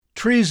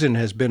Treason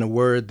has been a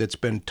word that's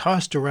been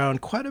tossed around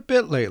quite a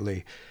bit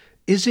lately.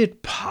 Is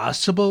it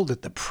possible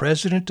that the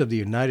President of the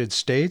United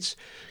States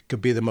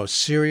could be the most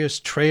serious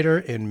traitor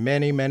in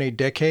many, many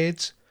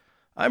decades?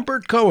 I'm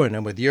Bert Cohen,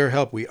 and with your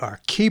help, we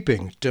are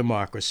keeping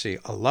democracy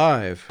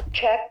alive.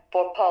 Check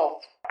for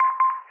pulse.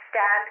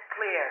 Stand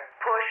clear.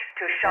 Push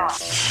to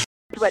shot.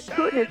 What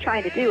Putin is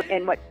trying to do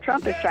and what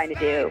Trump is trying to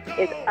do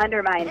is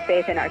undermine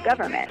faith in our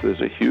government. There's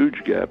a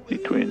huge gap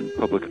between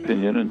public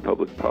opinion and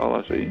public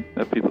policy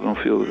that people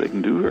don't feel that they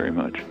can do very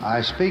much.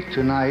 I speak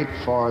tonight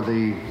for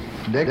the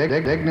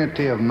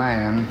dignity of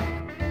man.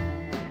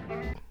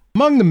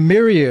 Among the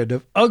myriad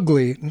of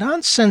ugly,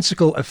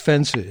 nonsensical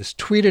offenses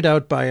tweeted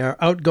out by our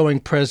outgoing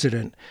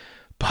president,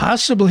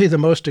 possibly the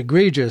most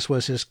egregious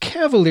was his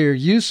cavalier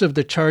use of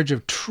the charge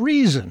of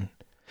treason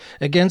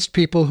against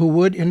people who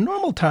would, in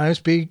normal times,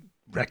 be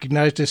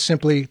recognized as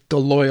simply the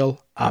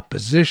loyal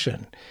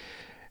opposition.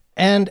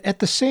 And at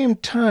the same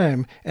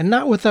time, and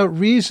not without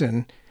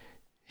reason,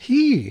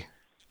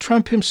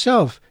 Trump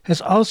himself,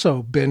 has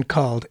also been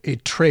called a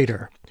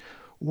traitor.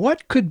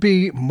 What could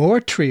be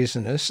more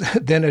treasonous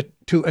than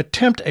to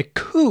attempt a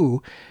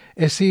coup,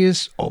 as he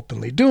is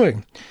openly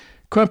doing?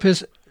 Trump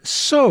has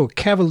so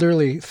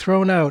cavalierly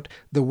thrown out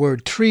the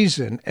word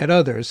treason at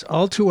others,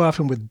 all too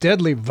often with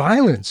deadly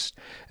violence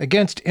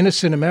against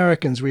innocent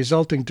Americans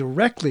resulting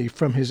directly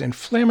from his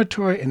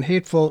inflammatory and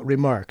hateful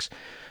remarks.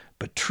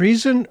 But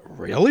treason,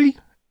 really?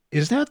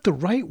 Is that the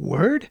right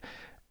word?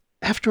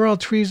 After all,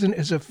 treason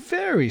is a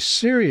very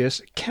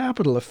serious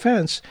capital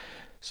offense,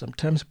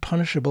 sometimes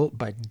punishable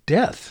by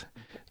death.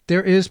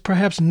 There is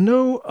perhaps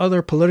no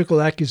other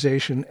political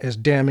accusation as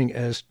damning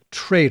as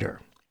traitor.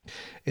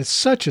 It's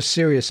such a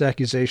serious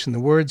accusation. The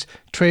words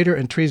traitor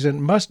and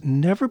treason must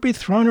never be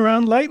thrown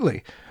around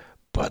lightly.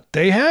 But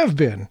they have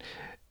been.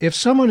 If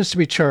someone is to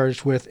be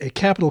charged with a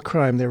capital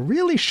crime, there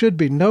really should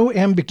be no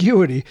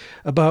ambiguity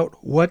about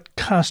what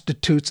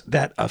constitutes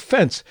that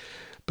offense.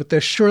 But there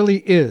surely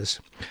is.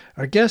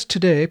 Our guest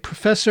today,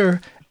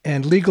 Professor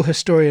and legal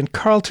historian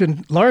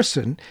Carlton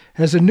Larson,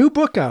 has a new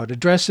book out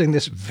addressing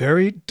this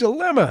very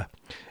dilemma.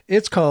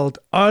 It's called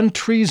On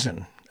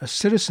Treason, A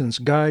Citizen's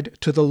Guide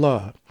to the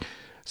Law.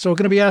 So we're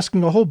going to be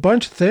asking a whole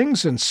bunch of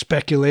things and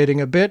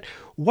speculating a bit.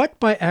 What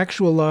by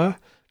actual law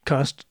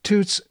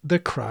constitutes the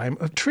crime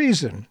of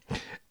treason?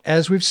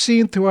 As we've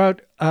seen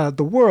throughout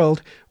the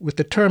world, with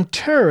the term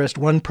terrorist,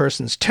 one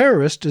person's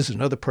terrorist is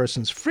another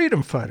person's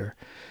freedom fighter.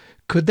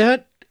 Could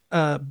that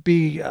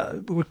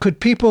could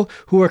people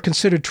who are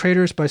considered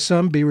traitors by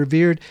some be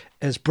revered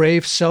as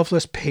brave,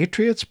 selfless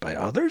patriots by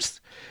others?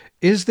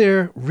 Is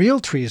there real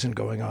treason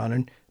going on?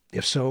 And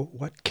if so,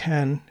 what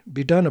can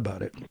be done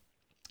about it?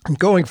 And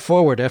going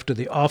forward after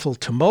the awful,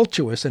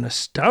 tumultuous, and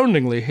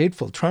astoundingly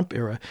hateful Trump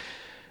era,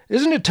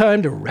 isn't it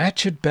time to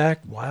ratchet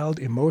back wild,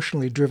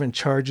 emotionally driven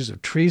charges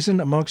of treason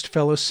amongst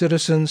fellow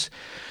citizens?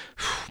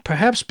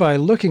 Perhaps by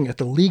looking at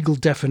the legal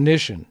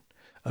definition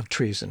of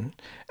treason,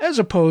 as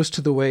opposed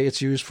to the way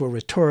it's used for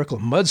rhetorical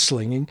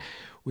mudslinging,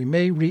 we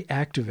may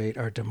reactivate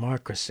our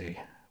democracy,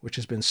 which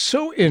has been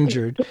so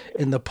injured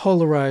in the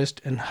polarized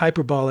and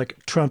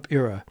hyperbolic Trump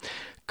era.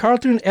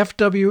 Carlton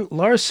F.W.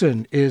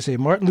 Larson is a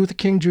Martin Luther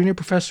King Jr.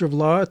 Professor of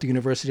Law at the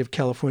University of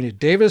California,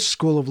 Davis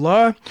School of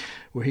Law,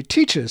 where he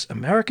teaches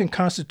American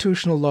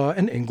constitutional law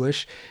and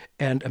English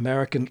and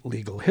American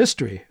legal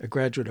history. A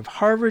graduate of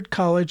Harvard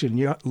College and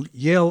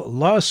Yale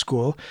Law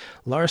School,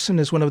 Larson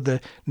is one of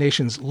the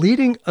nation's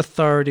leading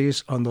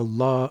authorities on the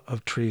law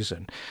of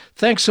treason.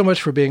 Thanks so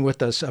much for being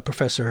with us,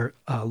 Professor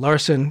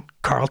Larson.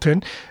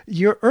 Carlton,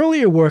 your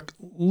earlier work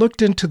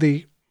looked into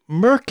the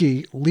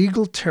murky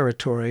legal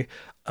territory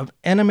of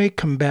enemy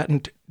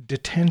combatant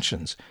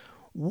detentions.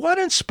 What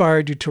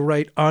inspired you to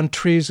write On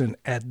Treason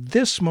at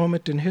this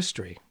moment in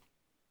history?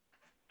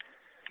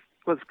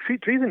 Well,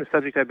 treason is a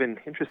subject I've been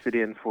interested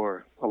in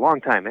for a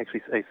long time.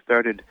 Actually, I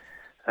started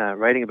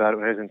writing about it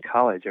when I was in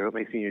college. I wrote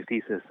my senior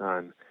thesis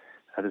on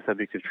the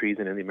subject of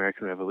treason in the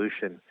American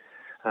Revolution.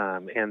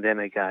 And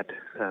then I got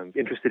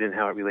interested in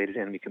how it related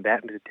to enemy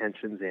combatant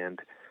detentions, and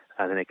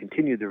then I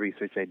continued the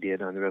research I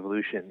did on the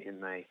Revolution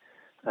in my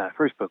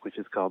first book, which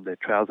is called The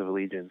Trials of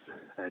Allegiance,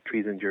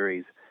 Treason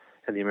Juries,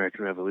 and the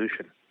American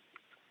Revolution.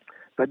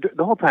 But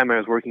the whole time I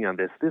was working on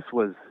this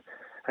was,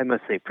 I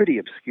must say, pretty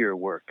obscure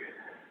work.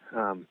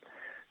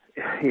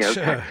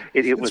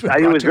 It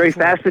was very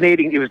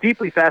fascinating. It was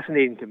deeply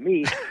fascinating to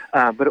me,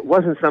 but it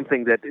wasn't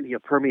something that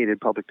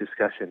permeated public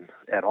discussion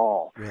at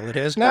all. Well, it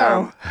is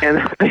now.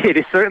 And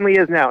it certainly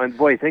is now. And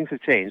boy, things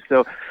have changed.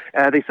 So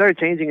they started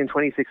changing in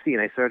 2016.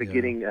 I started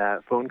getting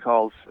phone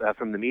calls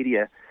from the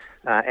media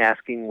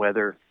asking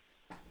whether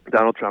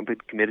Donald Trump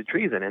had committed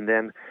treason. And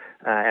then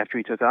after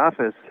he took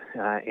office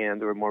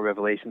and there were more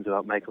revelations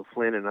about Michael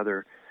Flynn and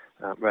other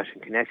Russian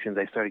connections,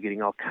 I started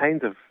getting all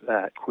kinds of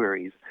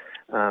queries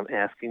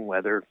asking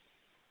whether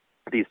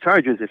these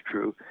charges, if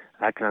true,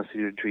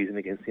 constituted treason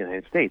against the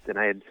United States. And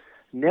I had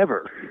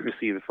never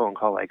received a phone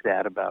call like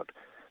that about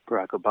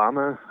Barack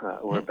Obama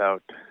or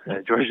about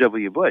George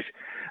W. Bush.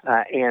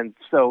 And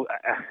so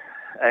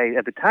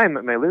at the time,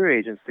 my literary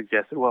agent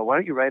suggested, well, why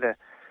don't you write a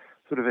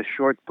sort of a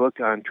short book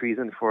on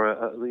treason for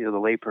the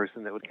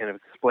layperson that would kind of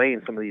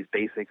explain some of these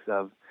basics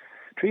of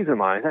treason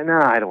law. I thought, no,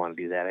 I don't want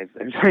to do that.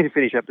 I'm trying to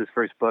finish up this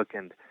first book,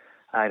 and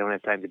I don't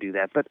have time to do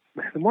that. But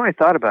the more I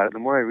thought about it, the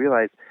more I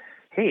realized,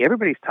 hey,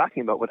 everybody's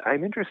talking about what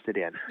I'm interested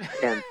in,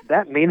 and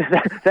that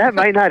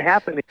might not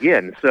happen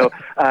again. So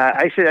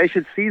I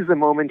should seize the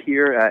moment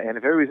here, and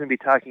if everybody's going to be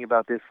talking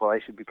about this, well, I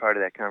should be part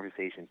of that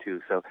conversation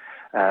too. So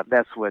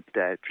that's what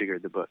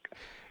triggered the book.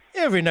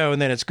 Every now and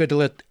then it's good to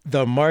let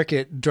the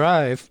market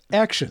drive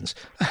actions.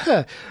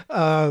 And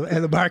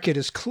the market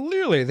is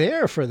clearly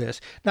there for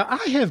this. Now,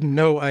 I have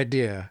no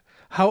idea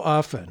how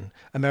often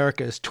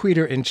America's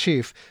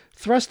tweeter-in-chief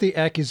thrust the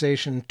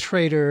accusation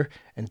traitor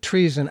and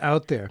treason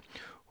out there.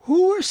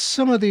 Who were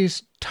some of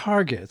these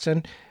targets?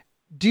 And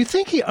do you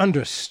think he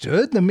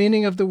understood the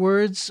meaning of the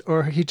words,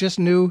 or he just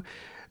knew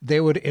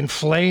they would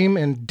inflame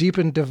and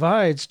deepen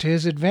divides to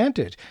his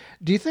advantage?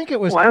 Do you think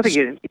it was... Well, I don't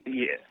think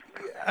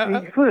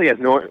he clearly has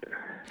no...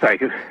 Sorry.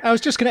 I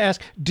was just going to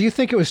ask, do you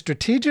think it was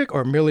strategic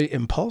or merely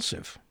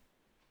impulsive?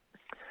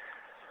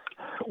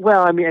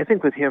 Well, I mean, I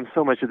think with him,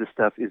 so much of the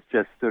stuff is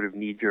just sort of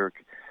knee-jerk,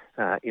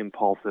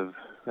 impulsive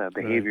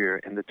behavior,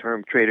 right. And the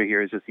term traitor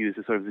here is just used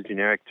as sort of the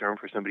generic term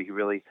for somebody who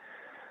really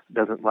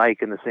doesn't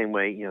like, in the same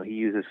way, he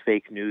uses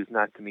fake news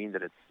not to mean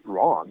that it's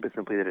wrong, but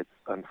simply that it's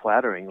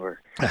unflattering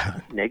or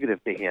negative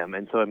to him.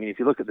 And so, I mean, if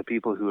you look at the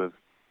people who have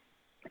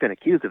been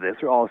accused of this,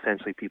 they're all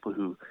essentially people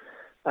who,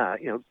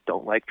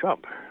 don't like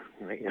Trump,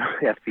 right?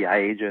 FBI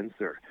agents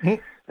or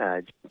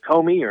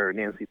Comey or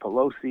Nancy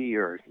Pelosi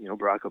or,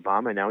 Barack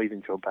Obama, now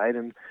even Joe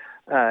Biden.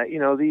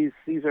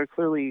 These are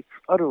clearly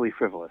utterly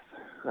frivolous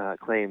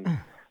claims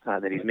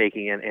that he's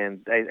making,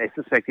 and I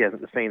suspect he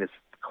hasn't the faintest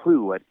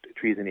clue what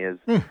treason is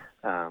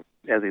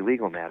as a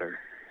legal matter.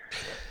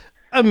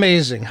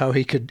 Amazing how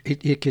he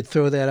could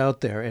throw that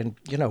out there, and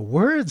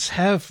words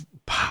have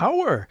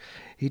power.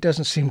 He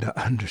doesn't seem to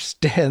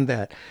understand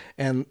that,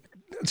 and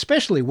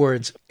especially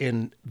words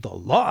in the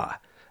law.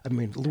 I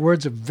mean,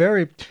 words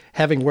are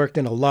having worked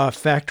in a law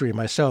factory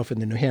myself in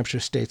the New Hampshire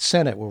State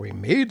Senate where we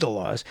made the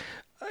laws,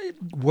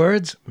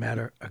 words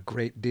matter a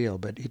great deal,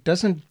 but he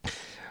doesn't,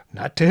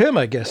 not to him,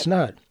 I guess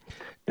not.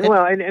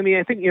 Well, I mean,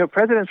 I think,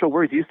 presidential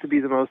words used to be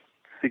the most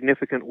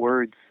significant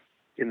words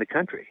in the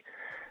country.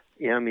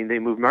 I mean, they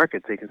move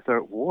markets, they can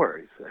start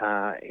wars.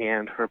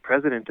 And for a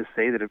president to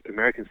say that an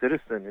American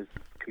citizen has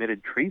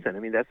committed treason, I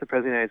mean, that's the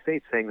President of the United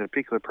States saying that a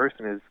particular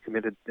person has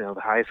committed the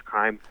highest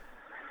crime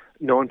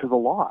known to the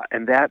law.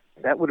 And that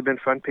would have been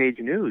front page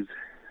news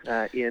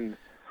in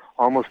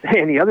almost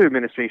any other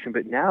administration.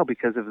 But now,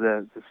 because of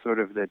the sort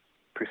of the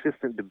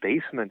persistent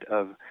debasement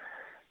of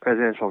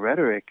presidential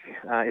rhetoric,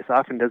 it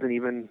often doesn't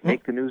even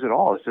make the news at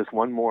all. It's just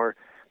one more,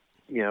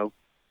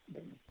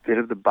 bit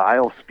of the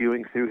bile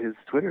spewing through his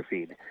Twitter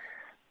feed.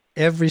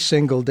 Every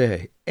single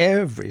day,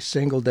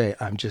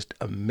 I'm just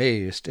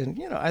amazed.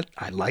 And,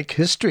 I like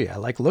history. I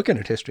like looking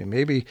at history.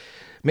 Maybe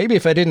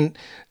if I didn't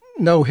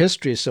know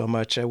history so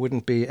much, I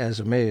wouldn't be as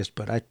amazed,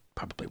 but I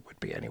probably would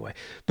be anyway.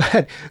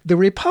 But the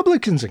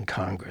Republicans in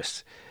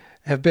Congress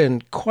have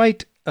been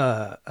quite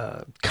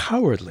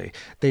cowardly.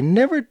 They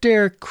never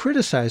dare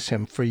criticize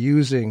him for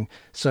using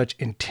such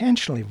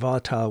intentionally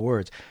volatile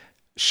words.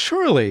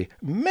 Surely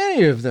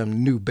many of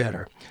them knew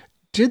better.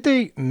 Did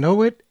they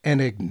know it and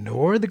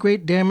ignore the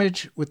great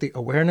damage with the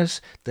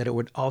awareness that it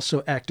would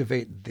also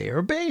activate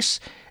their base?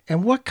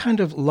 And what kind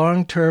of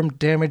long-term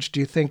damage do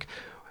you think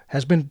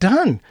has been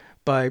done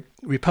by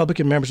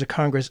Republican members of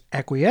Congress'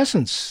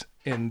 acquiescence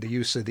in the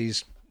use of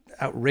these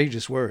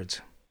outrageous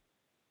words?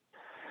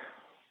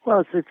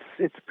 Well,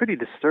 it's pretty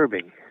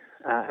disturbing.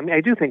 I mean, I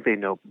do think they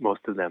know,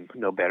 most of them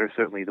know better.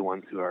 Certainly, the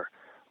ones who are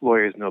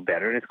lawyers know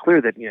better, and it's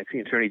clear that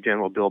Attorney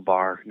General Bill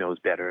Barr knows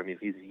better. I mean,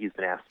 he's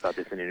been asked about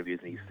this in interviews,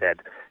 and he said,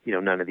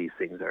 none of these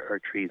things are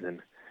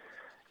treason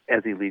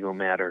as a legal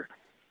matter.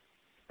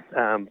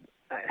 I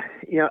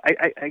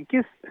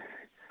guess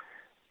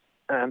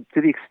to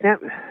the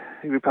extent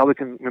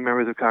Republican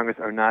members of Congress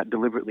are not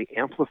deliberately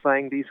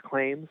amplifying these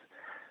claims,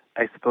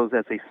 I suppose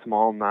that's a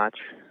small notch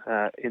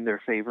in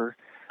their favor.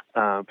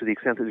 To the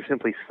extent that they're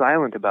simply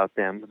silent about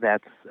them,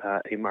 that's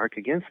a mark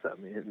against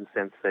them, in the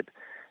sense that,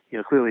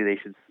 clearly they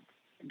should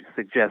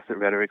suggest that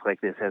rhetoric like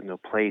this has no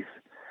place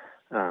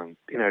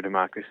in our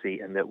democracy,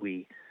 and that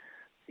we,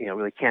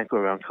 really can't go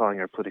around calling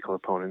our political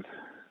opponents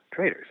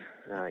traitors.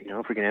 If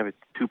we're going to have a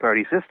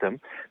two-party system,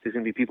 there's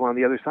going to be people on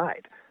the other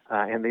side,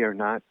 and they are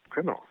not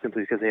criminals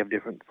simply because they have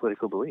different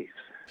political beliefs.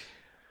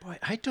 Boy,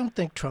 I don't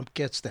think Trump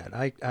gets that.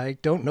 I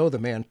don't know the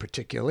man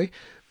particularly,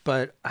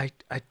 but I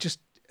just,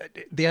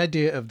 the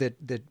idea of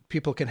that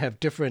people can have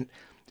different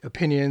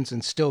opinions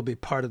and still be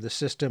part of the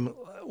system.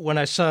 When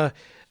I saw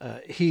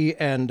he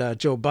and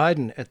Joe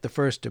Biden at the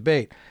first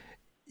debate,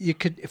 you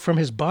could, from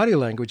his body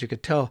language, you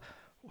could tell,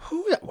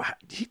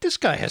 this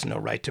guy has no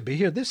right to be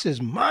here. This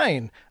is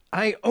mine.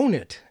 I own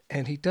it.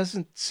 And he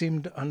doesn't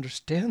seem to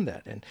understand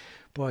that. And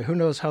boy, who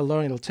knows how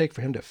long it'll take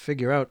for him to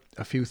figure out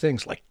a few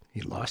things, like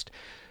he lost.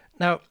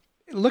 Now,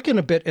 looking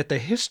a bit at the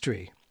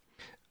history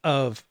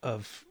of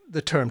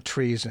the term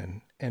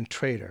treason and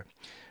traitor,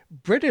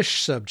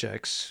 British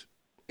subjects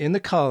in the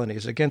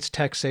colonies against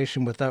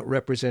taxation without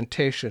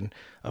representation,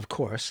 of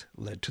course,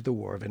 led to the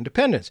War of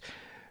Independence.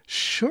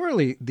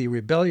 Surely the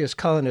rebellious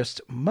colonists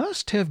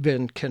must have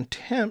been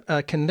condemned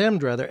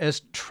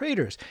as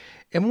traitors.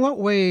 In what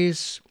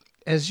ways,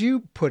 as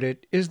you put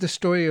it, is the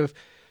story of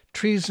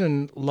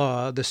treason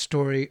law the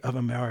story of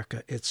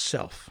America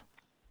itself?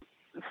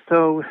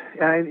 So,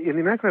 in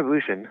the American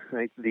Revolution,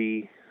 right,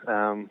 the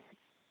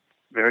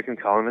American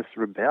colonists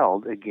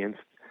rebelled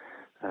against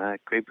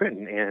Great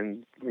Britain,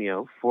 and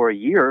for a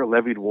year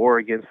levied war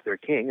against their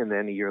king, and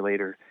then a year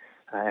later,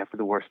 after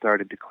the war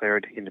started,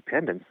 declared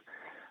independence.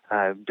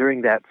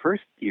 During that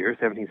first year,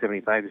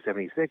 1775 to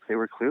 76, they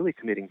were clearly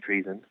committing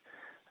treason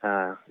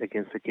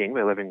against the king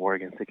by levying war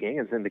against the king,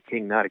 and then the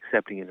king not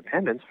accepting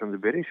independence. From the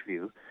British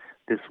view,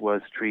 this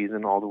was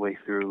treason all the way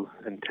through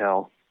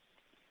until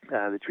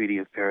the Treaty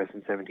of Paris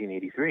in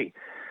 1783.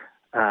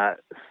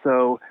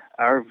 So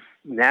our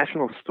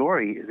national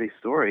story is a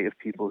story of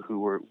people who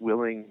were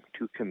willing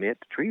to commit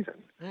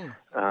treason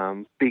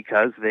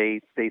because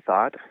they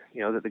thought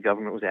that the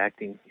government was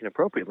acting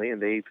inappropriately,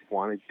 and they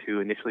wanted to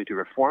initially to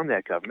reform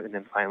that government and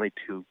then finally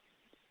to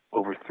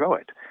overthrow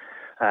it.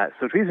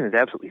 So treason is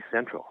absolutely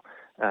central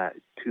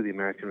to the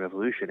American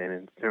Revolution, and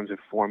in terms of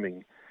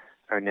forming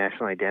our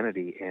national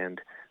identity and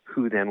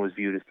who then was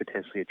viewed as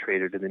potentially a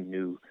traitor to the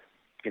new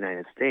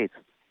United States.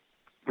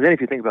 And then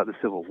if you think about the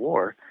Civil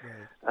War,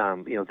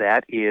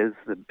 that is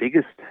the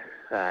biggest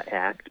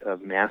act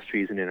of mass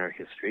treason in our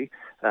history,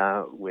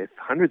 with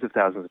hundreds of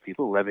thousands of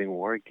people levying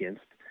war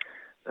against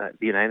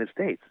the United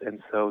States.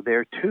 And so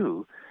there,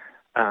 too,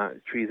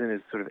 treason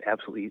is sort of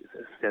absolutely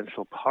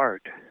essential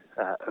part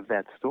of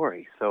that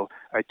story. So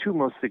our two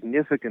most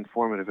significant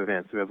formative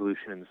events, the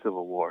Revolution and the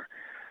Civil War,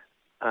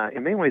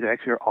 in many ways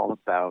actually are all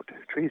about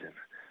treason.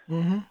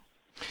 Mm-hmm.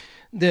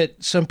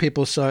 That some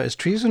people saw as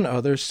treason,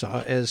 others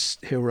saw as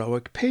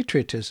heroic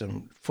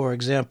patriotism. For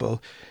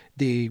example,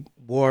 the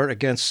war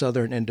against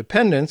Southern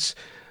independence,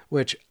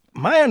 which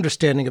my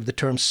understanding of the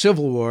term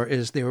Civil War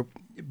is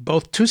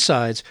both two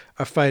sides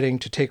are fighting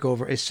to take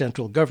over a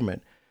central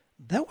government.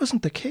 That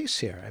wasn't the case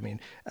here. I mean,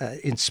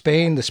 in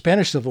Spain, the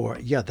Spanish Civil War,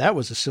 that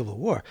was a civil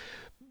war.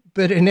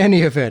 But in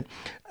any event,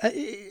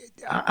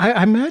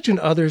 I imagine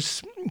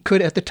others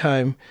could at the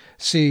time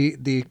see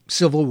the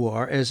Civil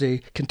War as a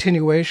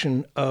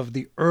continuation of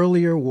the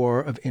earlier War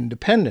of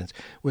Independence,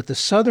 with the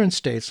southern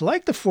states,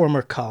 like the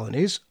former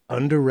colonies,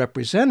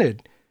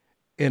 underrepresented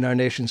in our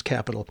nation's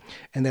capital,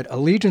 and that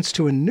allegiance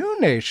to a new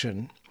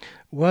nation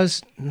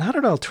was not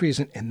at all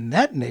treason in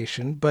that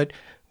nation, but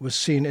was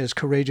seen as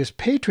courageous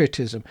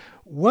patriotism.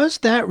 Was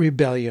that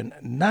rebellion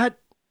not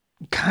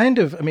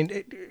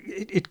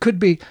it could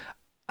be,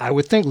 I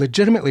would think,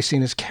 legitimately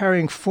seen as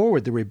carrying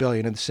forward the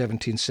rebellion in the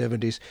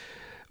 1770s,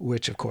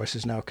 which, of course,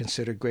 is now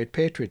considered great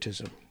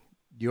patriotism.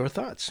 Your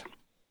thoughts?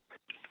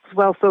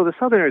 Well, so the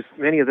Southerners,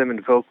 many of them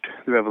invoked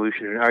the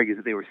Revolution and argued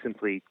that they were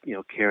simply,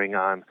 carrying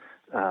on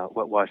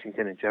what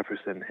Washington and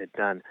Jefferson had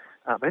done.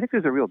 But I think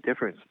there's a real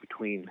difference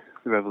between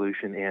the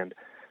Revolution and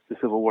the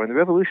Civil War. In the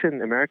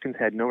Revolution, Americans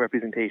had no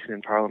representation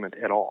in Parliament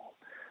at all,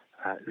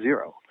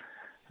 zero.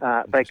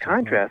 By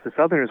contrast, the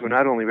Southerners were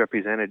not only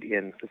represented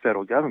in the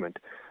federal government,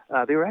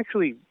 they were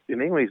actually, in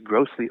many ways,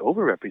 grossly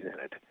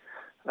overrepresented.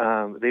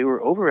 They were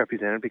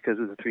overrepresented because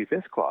of the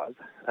Three-Fifths Clause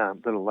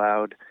that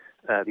allowed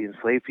the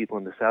enslaved people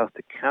in the South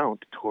to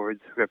count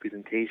towards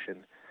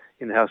representation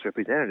in the House of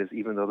Representatives,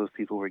 even though those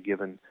people were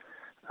given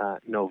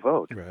no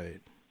vote.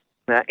 Right.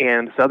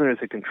 And Southerners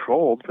had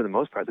controlled, for the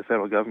most part, the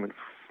federal government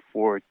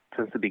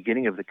since the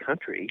beginning of the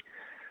country.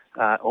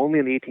 Only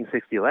in the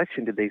 1860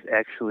 election did they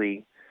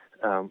actually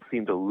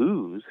seem to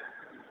lose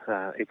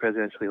a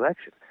presidential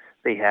election.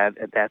 They had,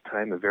 at that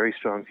time, a very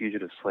strong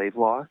fugitive slave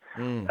law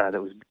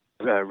that was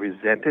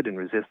resented and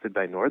resisted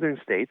by northern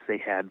states. They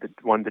had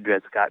won the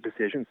Dred Scott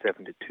decision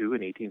 7-2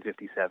 in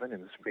 1857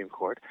 in the Supreme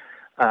Court.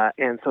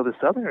 And so the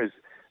Southerners,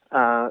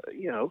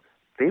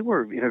 they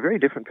were in a very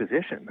different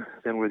position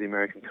than were the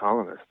American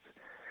colonists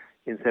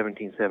in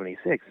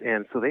 1776.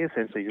 And so they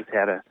essentially just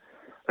had a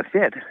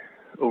fit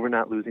over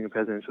not losing a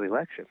presidential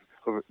election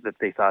that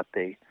they thought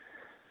they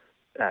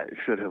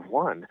should have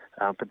won.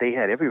 But they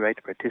had every right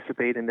to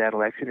participate in that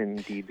election, and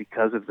indeed,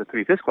 because of the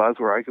Three-Fifths Clause,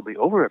 were arguably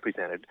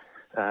overrepresented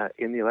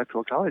in the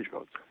Electoral College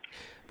votes.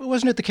 But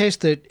wasn't it the case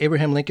that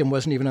Abraham Lincoln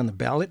wasn't even on the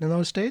ballot in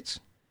those states?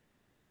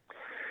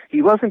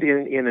 He wasn't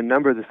in a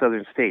number of the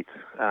southern states,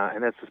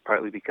 and that's just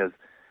partly because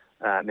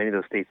many of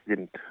those states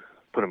didn't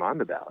put him on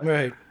the ballot.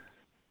 Right.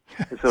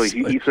 So if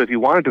you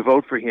wanted to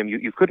vote for him,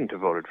 you couldn't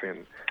have voted for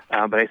him.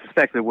 But I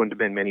suspect there wouldn't have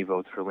been many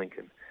votes for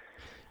Lincoln,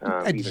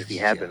 even if he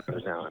had been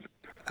from now on.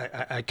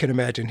 I can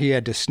imagine he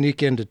had to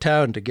sneak into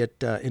town to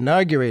get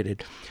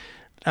inaugurated.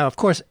 Now, of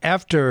course,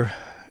 after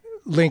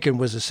Lincoln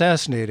was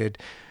assassinated,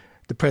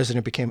 the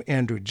president became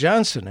Andrew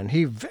Johnson, and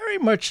he very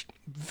much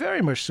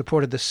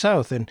supported the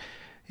South, and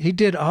he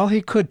did all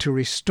he could to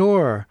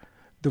restore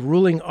the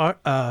ruling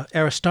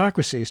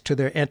aristocracies to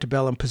their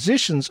antebellum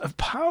positions of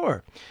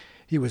power.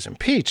 He was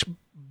impeached,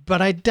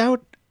 but I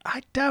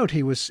doubt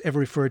he was ever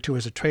referred to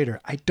as a traitor.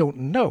 I don't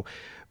know.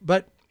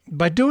 But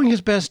by doing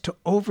his best to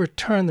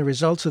overturn the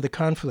results of the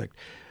conflict,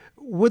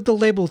 would the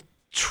label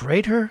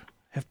traitor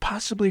have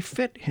possibly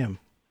fit him?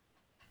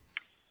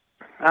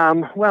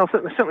 Well,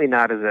 certainly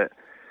not as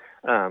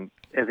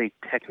a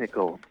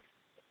technical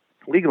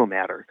legal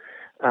matter.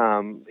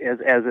 As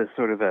a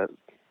sort of a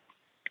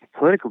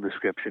political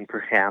description,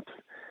 perhaps,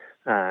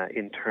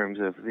 in terms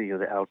of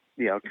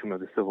the outcome of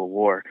the Civil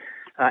War.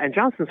 And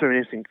Johnston's sort of an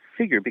interesting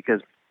figure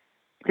because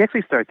he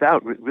actually starts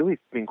out really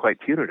being quite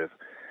punitive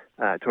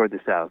toward the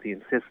South. He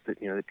insists that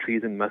that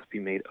treason must be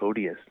made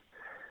odious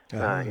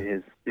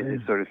in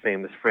his sort of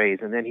famous phrase.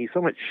 And then he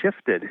somewhat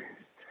shifted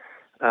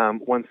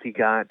once he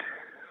got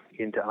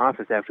into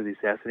office after the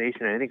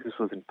assassination. And I think this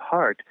was in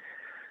part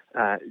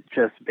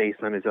just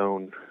based on his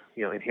own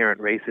inherent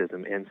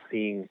racism and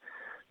seeing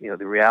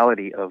the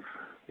reality of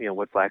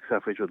what black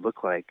suffrage would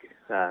look like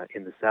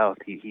in the South.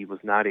 He was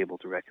not able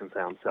to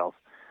reconcile himself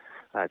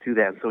to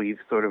that, and so he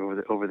sort of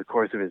over the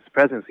course of his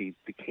presidency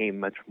became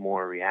much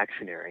more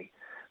reactionary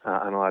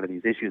on a lot of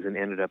these issues, and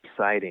ended up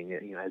siding,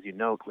 as you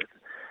note, with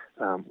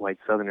white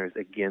Southerners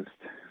against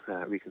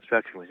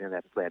Reconstruction, which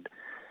that led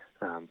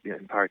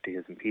in part to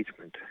his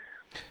impeachment.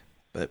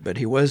 But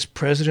he was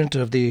president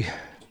of the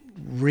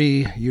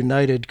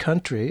reunited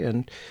country,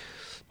 and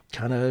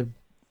kind of,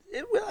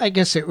 I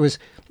guess it was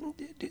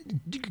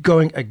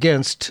going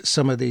against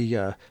some of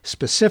the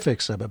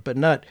specifics of it, but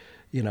not,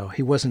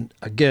 he wasn't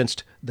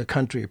against the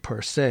country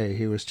per se.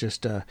 He was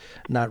just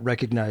not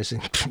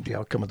recognizing the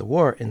outcome of the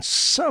war in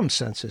some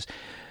senses.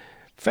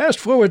 Fast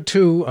forward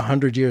to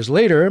 100 years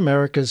later,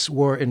 America's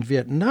war in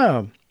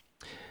Vietnam.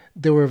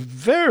 There were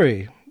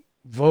very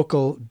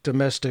vocal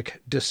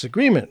domestic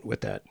disagreement with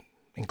that,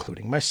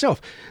 including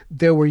myself.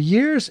 There were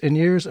years and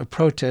years of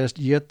protest,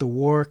 yet the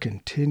war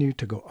continued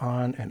to go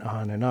on and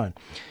on and on.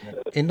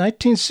 In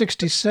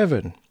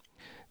 1967,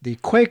 the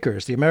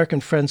Quakers, the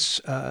American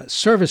Friends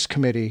Service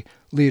Committee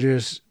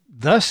leaders,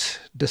 thus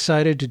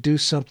decided to do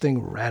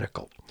something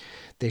radical.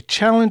 They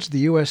challenged the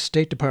U.S.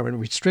 State Department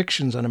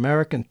restrictions on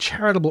American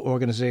charitable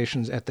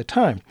organizations at the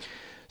time.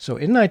 So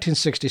in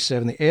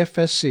 1967, the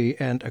AFSC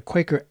and a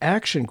Quaker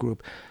Action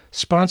Group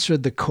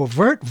sponsored the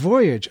covert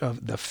voyage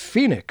of the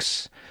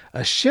Phoenix,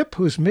 a ship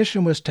whose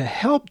mission was to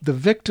help the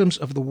victims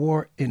of the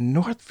war in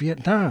North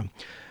Vietnam,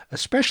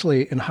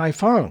 especially in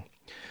Haiphong.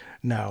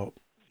 Now,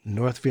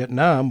 North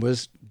Vietnam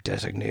was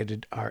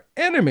designated our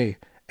enemy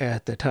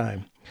at the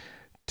time.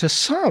 To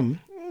some,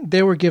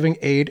 they were giving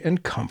aid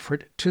and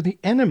comfort to the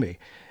enemy.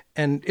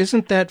 And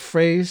isn't that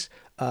phrase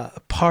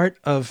part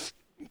of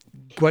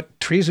what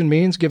treason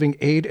means, giving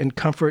aid and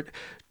comfort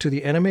to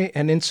the enemy?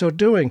 And in so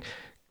doing,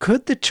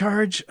 could the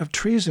charge of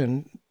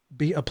treason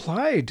be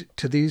applied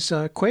to these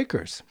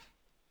Quakers?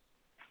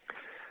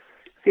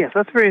 Yes,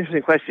 that's a very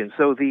interesting question.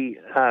 So the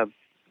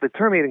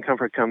term aid and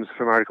comfort comes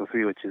from Article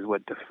 3, which is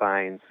what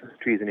defines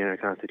treason in our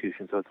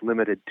Constitution. So it's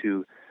limited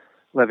to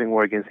levying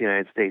war against the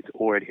United States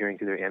or adhering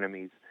to their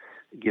enemies,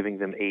 giving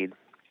them aid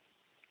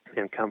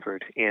and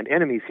comfort. And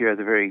enemies here has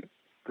a very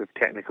sort of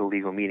technical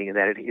legal meaning, and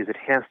that it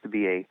has to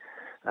be a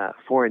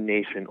foreign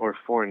nation or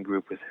foreign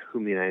group with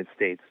whom the United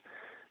States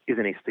is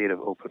in a state of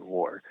open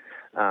war.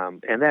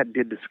 And that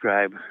did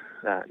describe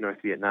North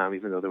Vietnam,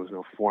 even though there was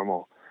no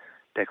formal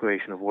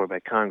declaration of war by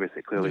Congress.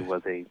 It clearly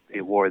was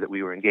a war that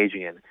we were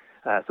engaging in.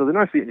 So the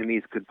North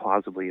Vietnamese could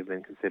plausibly have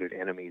been considered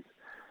enemies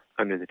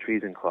under the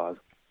Treason Clause.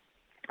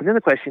 And then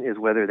the question is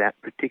whether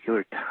that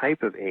particular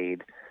type of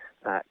aid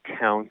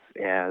counts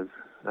as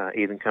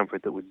aid and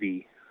comfort that would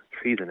be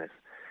treasonous.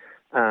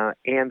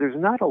 And there's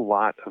not a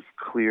lot of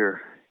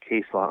clear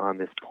case law on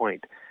this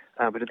point.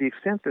 But to the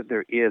extent that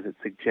there is, it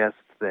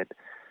suggests that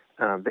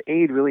the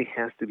aid really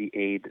has to be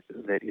aid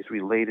that is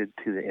related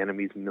to the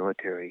enemy's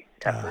military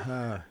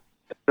effort.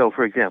 So,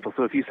 for example,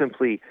 if you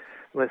simply,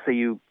 let's say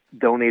you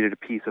donated a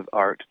piece of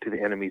art to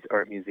the enemy's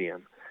art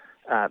museum,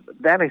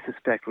 that I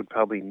suspect would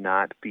probably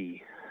not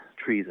be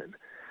treason.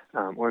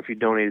 Or if you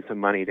donated some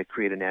money to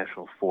create a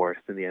national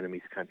forest in the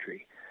enemy's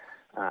country,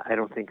 I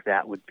don't think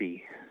that would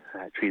be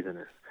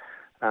treasonous.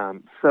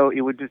 So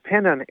it would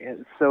depend on,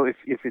 so if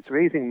it's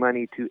raising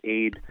money to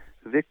aid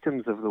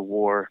victims of the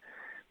war,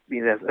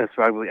 that's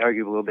probably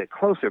arguably a little bit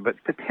closer, but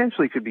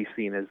potentially could be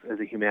seen as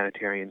a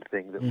humanitarian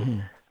thing that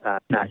would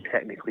not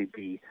technically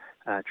be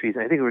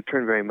treason. I think it would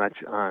turn very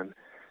much on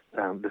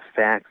the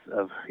facts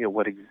of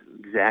what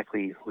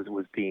exactly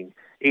was being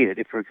aided.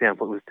 If, for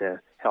example, it was to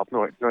help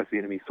North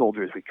Vietnamese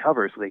soldiers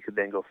recover so they could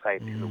then go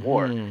fight in the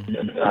war,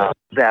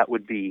 that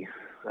would be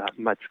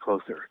much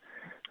closer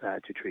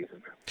to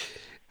treason.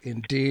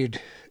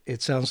 Indeed,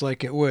 it sounds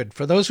like it would.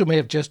 For those who may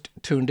have just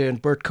tuned in,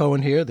 Bert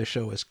Cohen here. The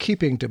show is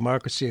Keeping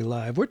Democracy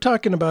Alive. We're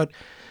talking about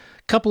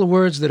a couple of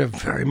words that are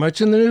very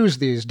much in the news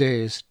these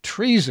days: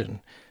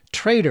 treason,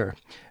 traitor.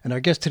 And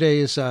our guest today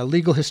is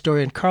legal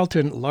historian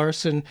Carlton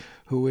Larson,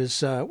 who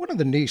is one of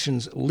the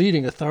nation's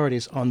leading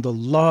authorities on the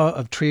law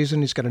of treason.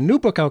 He's got a new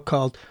book out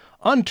called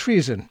On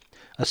Treason,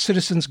 A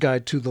Citizen's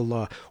Guide to the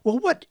Law. Well,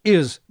 what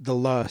is the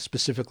law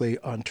specifically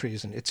on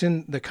treason? It's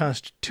in the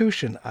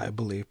Constitution, I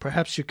believe.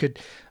 Perhaps you could,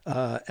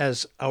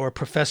 as our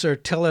professor,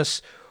 tell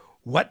us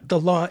what the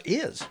law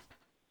is.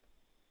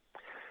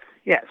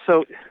 Yeah,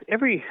 so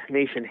every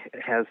nation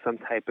has some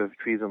type of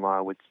treason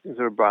law, which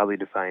sort of broadly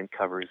defined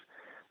covers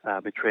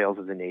betrayals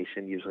of the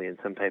nation, usually in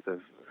some type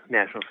of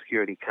national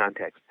security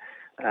context.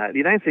 The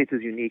United States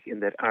is unique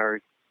in that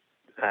our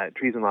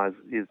treason law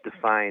is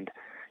defined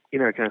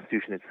in our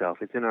Constitution itself.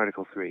 It's in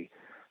Article 3,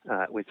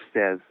 which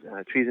says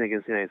treason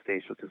against the United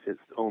States shall consist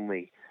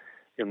only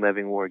in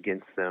levying war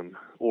against them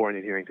or in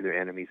adhering to their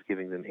enemies,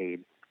 giving them aid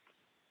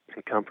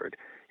and comfort.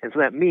 And so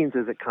that means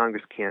is that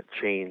Congress can't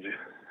change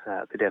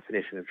the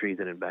definition of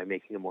treason by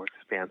making a more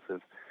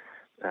expansive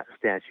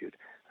statute.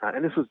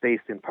 And this was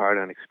based in part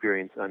on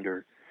experience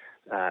under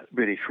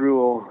British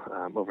rule,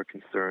 over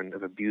concern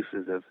of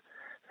abuses of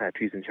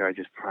treason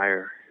charges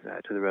prior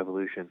to the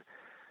Revolution.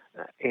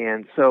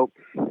 And so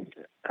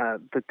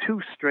the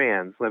two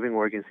strands, levying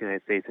war against the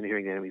United States and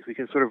adhering to enemies, we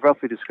can sort of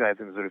roughly describe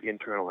them as sort of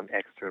internal and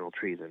external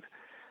treason.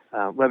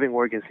 Levying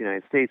war against the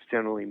United States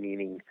generally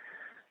meaning,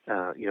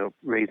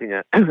 raising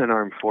an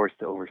armed force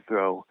to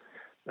overthrow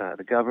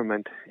the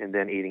government, and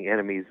then aiding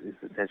enemies is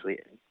essentially,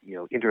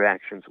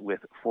 interactions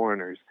with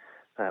foreigners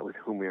with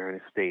whom we are in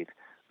a state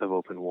of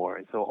open war.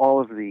 And so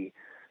all of the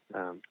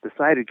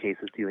decided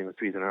cases dealing with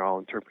treason are all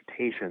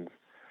interpretations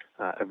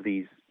of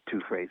these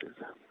two phrases.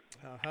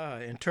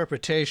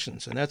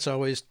 Interpretations, and that's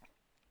always,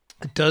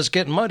 it does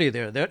get muddy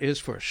there. That is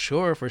for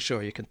sure.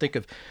 You can think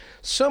of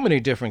so many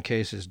different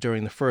cases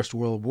during the First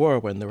World War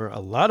when there were a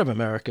lot of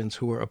Americans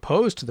who were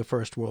opposed to the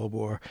First World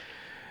War.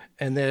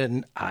 And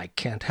then I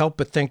can't help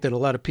but think that a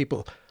lot of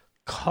people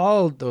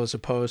called those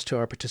opposed to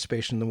our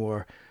participation in the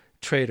war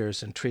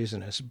traitors and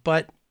treasonous.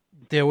 But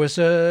there was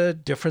a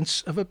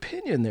difference of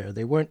opinion there.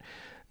 They weren't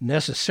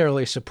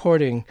necessarily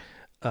supporting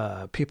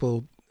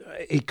people,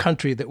 a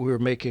country that we were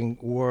making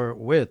war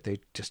with.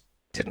 They just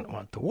didn't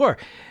want the war.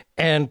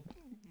 And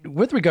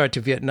with regard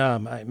to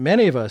Vietnam,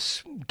 many of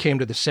us came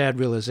to the sad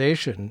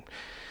realization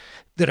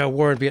that our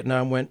war in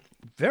Vietnam went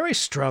very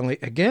strongly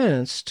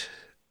against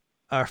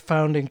our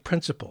founding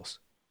principles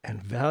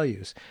and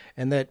values,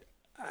 and that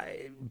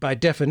by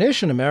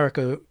definition,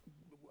 America,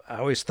 I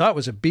always thought,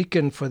 was a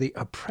beacon for the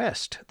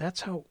oppressed.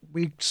 That's how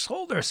we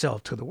sold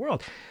ourselves to the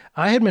world.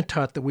 I had been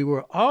taught that we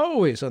were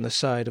always on the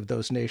side of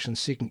those nations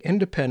seeking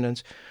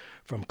independence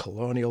from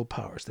colonial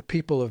powers. The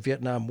people of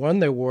Vietnam won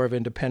their war of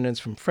independence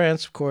from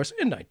France, of course,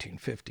 in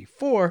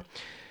 1954.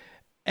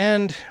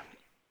 And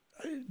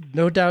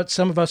no doubt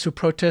some of us who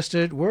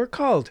protested were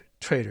called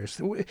traitors.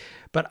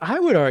 But I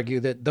would argue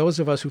that those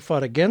of us who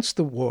fought against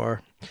the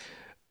war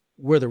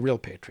were the real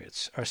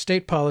patriots. Our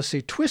state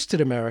policy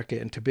twisted America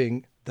into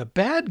being the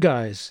bad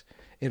guys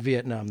in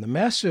Vietnam. The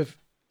massive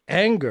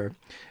anger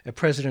at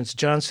Presidents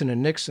Johnson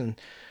and Nixon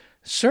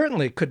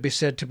certainly could be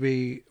said to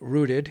be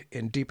rooted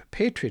in deep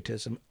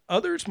patriotism.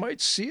 Others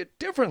might see it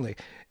differently.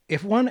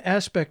 If one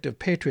aspect of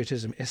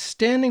patriotism is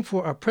standing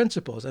for our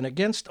principles and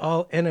against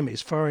all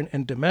enemies, foreign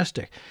and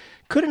domestic,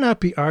 could it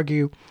not be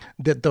argued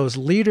that those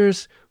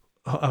leaders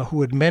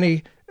who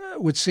many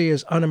would see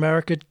as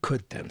un-American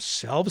could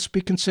themselves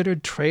be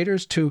considered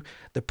traitors to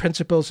the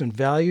principles and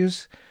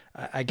values?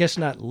 I guess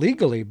not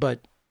legally,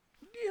 but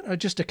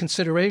just a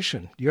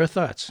consideration. Your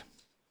thoughts?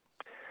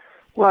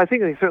 Well, I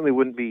think they certainly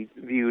wouldn't be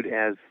viewed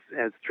as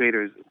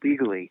traitors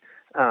legally,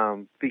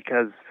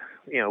 because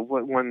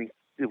what one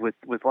with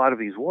a lot of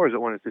these wars,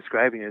 what one is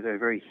describing is a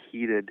very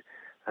heated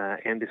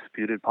and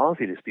disputed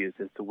policy disputes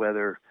as to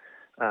whether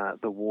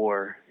the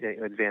war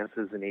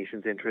advances the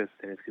nation's interests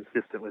and is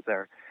consistent with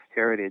our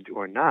heritage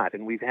or not.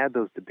 And we've had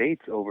those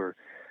debates over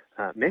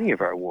many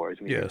of our wars.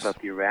 I mean, yes.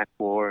 About the Iraq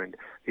War and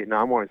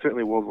Vietnam War, and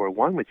certainly World War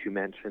I, which you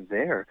mentioned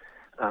there.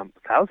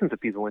 Thousands of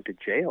people went to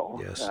jail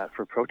yes.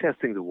 For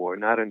protesting the war,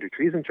 not under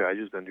treason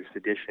charges, but under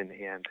sedition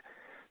and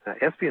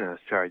espionage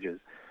charges.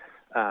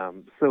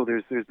 So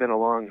there's been a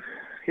long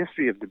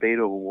history of debate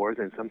over wars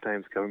and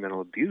sometimes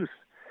governmental abuse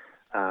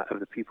of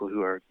the people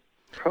who are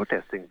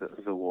protesting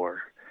the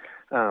war.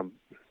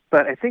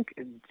 But I think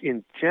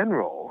in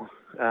general,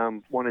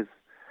 one is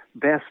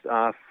best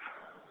off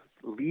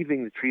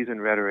leaving the treason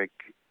rhetoric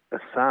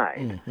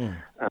aside,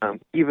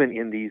 even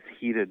in these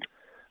heated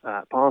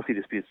policy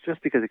disputes,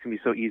 just because it can be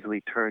so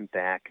easily turned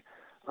back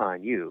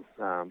on you.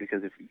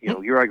 Because if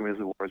your argument is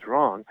the war is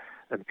wrong,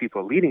 and the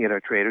people leading it are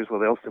traitors, well,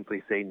 they'll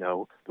simply say,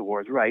 no, the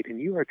war is right, and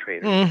you are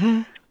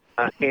traitors.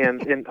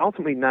 And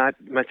ultimately not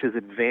much is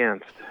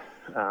advanced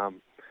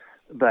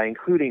by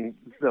including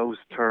those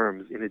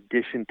terms in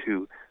addition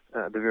to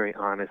the very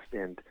honest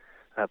and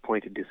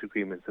pointed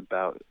disagreements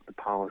about the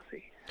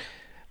policy.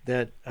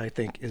 That, I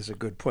think, is a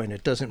good point.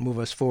 It doesn't move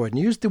us forward.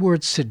 And use the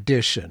word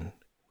sedition.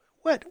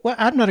 What?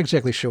 I'm not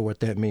exactly sure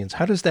what that means.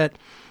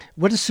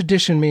 What does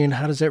sedition mean?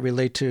 How does that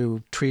relate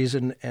to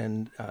treason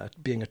and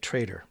being a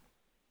traitor?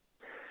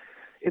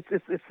 It's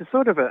a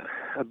sort of a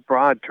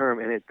broad term,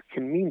 and it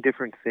can mean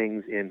different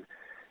things in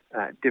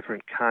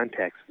different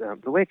contexts.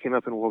 The way it came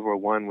up in World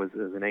War I was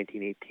the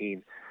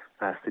 1918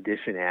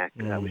 Sedition Act,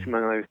 which,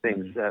 among other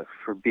things,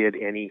 forbid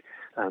any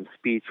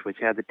speech which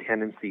had the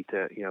tendency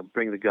to,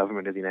 bring the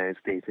government of the United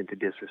States into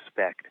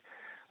disrespect,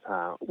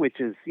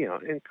 which is,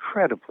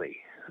 incredibly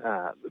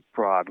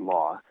broad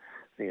law.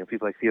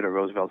 People like Theodore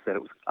Roosevelt said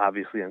it was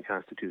obviously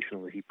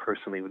unconstitutional, that he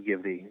personally would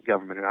give the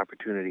government an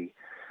opportunity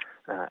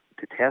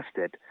to test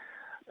it.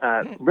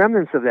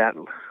 Remnants of that,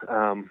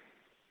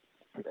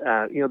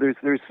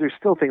 there's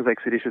still things like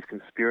seditious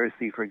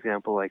conspiracy, for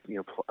example, like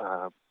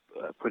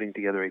putting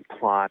together a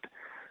plot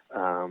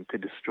to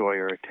destroy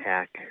or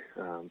attack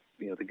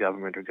the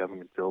government or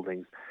government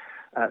buildings.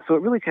 So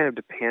it really kind of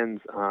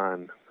depends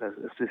on a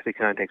specific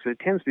context. But it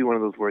tends to be one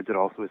of those words that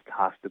also is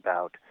tossed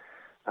about,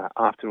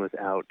 often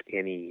without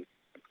any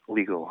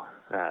legal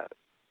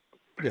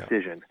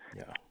precision.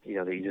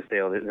 Yeah. That you just say,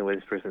 oh,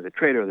 this person is a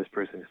traitor, or this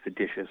person is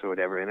seditious, or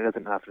whatever, and it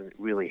doesn't often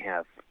really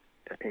have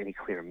any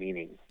clear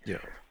meaning.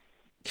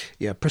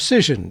 Yeah,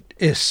 precision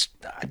is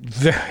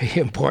very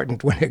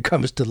important when it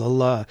comes to the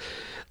law.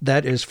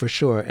 That is for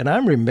sure. And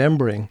I'm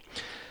remembering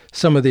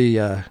some of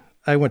the,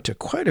 I went to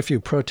quite a few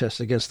protests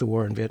against the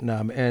war in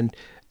Vietnam. And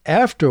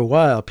after a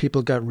while,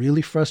 people got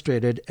really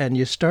frustrated, and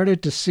you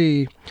started to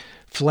see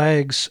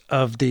flags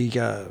of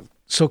the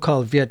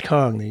so-called Viet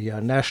Cong, the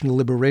National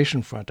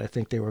Liberation Front, I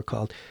think they were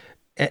called,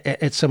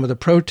 at some of the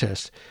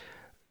protests.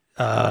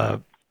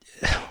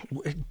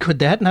 Could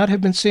that not have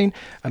been seen?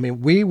 I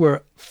mean, we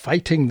were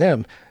fighting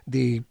them.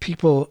 The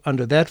people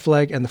under that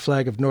flag and the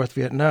flag of North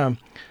Vietnam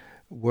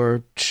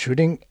were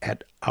shooting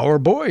at our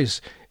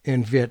boys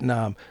in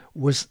Vietnam.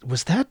 Was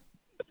that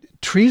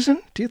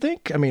treason, do you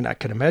think? I mean, I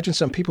can imagine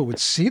some people would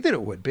see that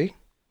it would be.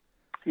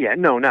 Yeah,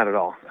 no, not at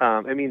all.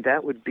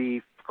 That would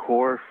be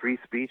core free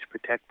speech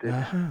protected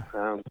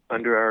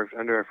under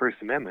our First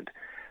Amendment.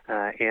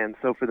 And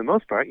so for the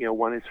most part,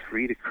 one is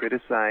free to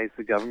criticize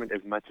the government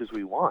as much as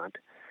we want.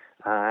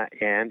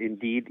 And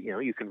indeed,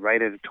 you can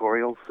write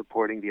editorials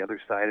supporting the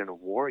other side in a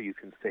war. You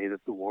can say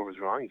that the war was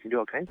wrong. You can do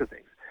all kinds of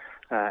things.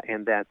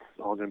 And that's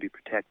all going to be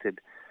protected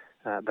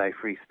by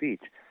free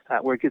speech.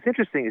 Where it gets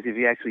interesting is if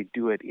you actually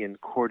do it in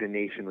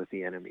coordination with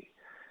the enemy.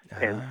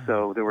 And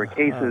so there were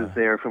cases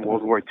there from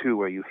World War II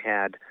where you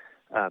had,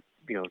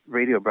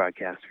 radio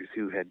broadcasters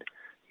who had,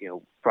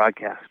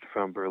 broadcast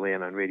from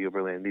Berlin on Radio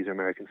Berlin. These are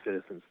American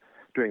citizens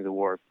during the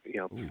war,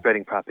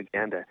 spreading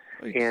propaganda.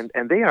 And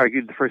they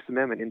argued the First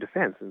Amendment in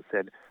defense and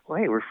said, well,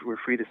 hey, we're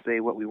free to say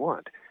what we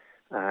want.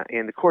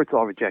 And the courts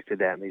all rejected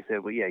that. And they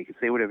said, well, yeah, you can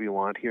say whatever you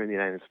want here in the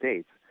United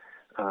States.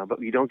 But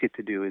what you don't get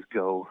to do is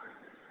go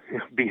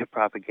be a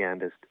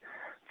propagandist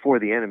for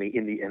the enemy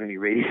in the enemy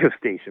radio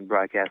station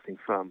broadcasting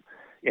from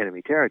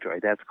enemy territory.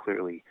 That's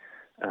clearly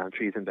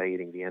treason by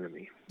aiding the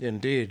enemy.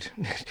 Indeed.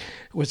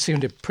 Would seem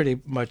to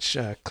pretty much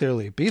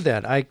clearly be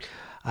that.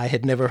 I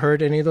had never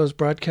heard any of those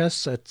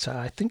broadcasts.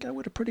 I think I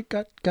would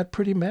have got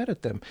pretty mad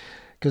at them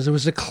because there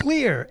was a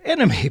clear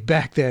enemy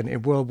back then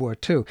in World War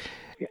II.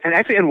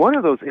 And one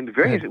of those,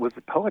 it was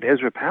the poet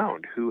Ezra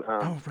Pound, who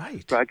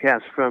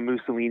broadcast from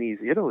Mussolini's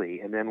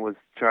Italy and then was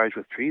charged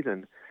with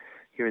treason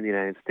here in the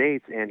United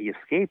States, and he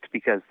escaped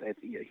because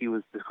he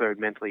was declared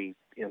mentally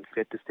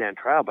unfit to stand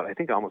trial. But I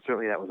think almost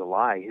certainly that was a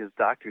lie. His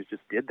doctors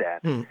just did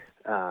that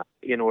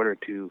in order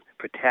to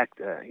protect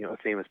a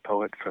famous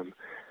poet from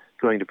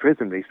going to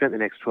prison. But he spent the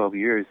next 12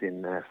 years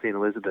in St.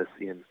 Elizabeth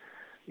in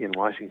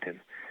Washington,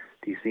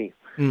 D.C.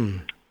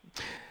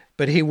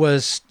 But he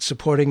was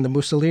supporting the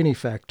Mussolini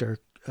faction.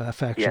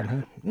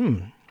 Yeah.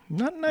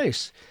 Not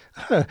nice.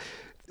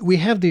 We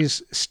have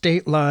these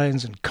state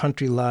lines and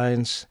country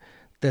lines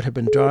that have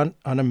been drawn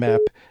on a map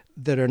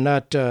that are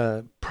not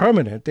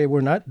permanent. They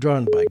were not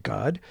drawn by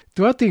God.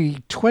 Throughout the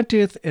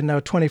 20th and now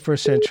 21st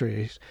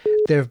centuries,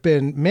 there have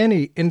been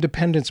many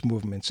independence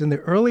movements. In the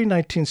early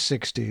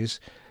 1960s,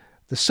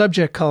 the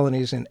subject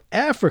colonies in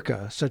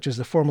Africa, such as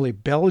the formerly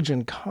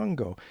Belgian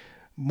Congo.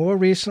 More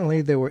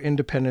recently, there were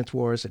independence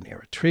wars in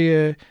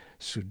Eritrea,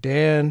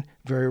 Sudan,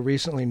 very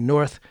recently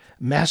North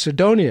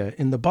Macedonia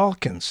in the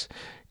Balkans.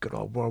 Good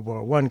old World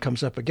War I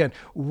comes up again.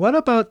 What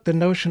about the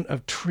notion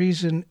of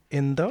treason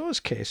in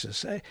those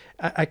cases?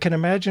 I can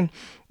imagine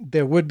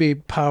there would be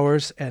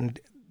powers, and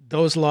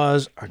those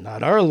laws are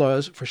not our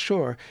laws for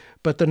sure,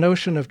 but the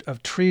notion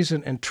of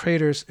treason and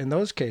traitors in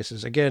those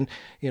cases, again,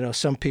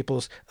 some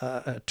people's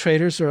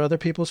traitors are other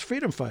people's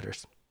freedom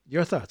fighters.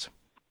 Your thoughts?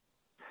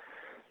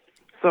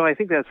 So I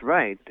think that's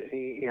right.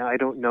 I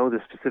don't know the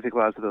specific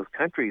laws of those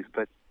countries,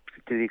 but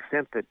to the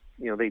extent that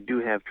they do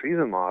have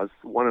treason laws,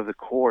 one of the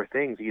core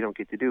things you don't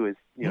get to do is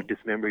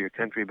dismember your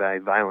country by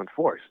violent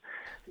force.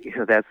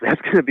 That's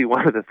going to be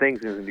one of the things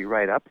that's going to be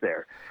right up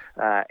there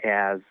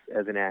as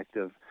an act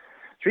of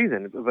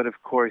treason. But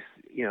of course,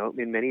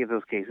 in many of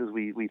those cases,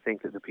 we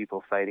think that the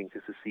people fighting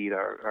to secede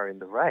are in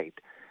the right.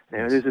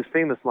 And there's this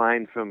famous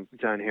line from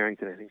John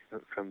Harrington, I think,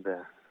 from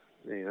the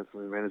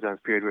Renaissance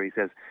period, where he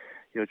says,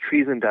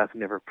 treason doth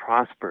never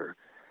prosper.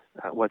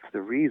 What's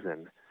the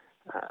reason?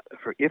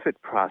 For if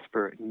it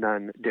prosper,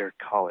 none dare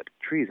call it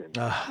treason.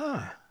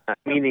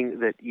 Meaning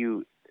that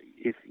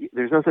if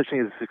there's no such thing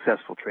as a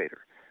successful traitor,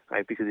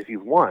 right? Because if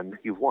you've won,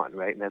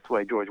 right? And that's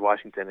why George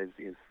Washington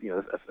is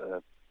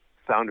a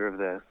founder of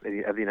the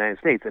United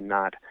States and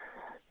not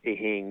a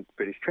hanged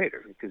British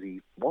traitor, because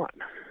he won.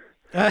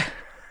 Right?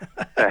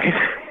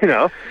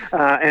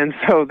 And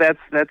so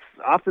that's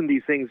often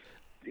these things.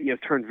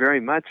 turn very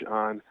much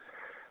on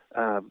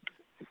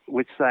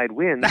which side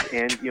wins,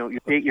 and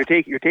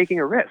you're taking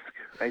a risk,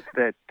 right?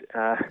 That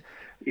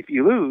if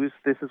you lose,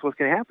 this is what's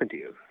going to happen to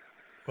you.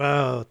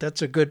 Wow,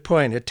 that's a good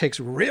point. It takes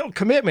real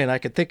commitment. I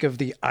could think of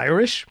the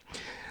Irish.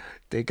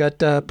 They got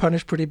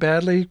punished pretty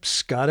badly.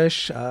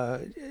 Scottish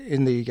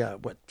in the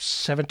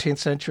 17th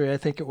century, I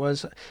think it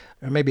was,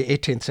 or maybe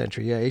 18th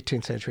century. Yeah,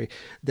 18th century.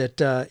 That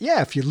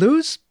if you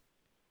lose,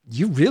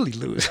 you really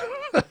lose.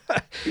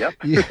 Yep.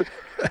 Yeah.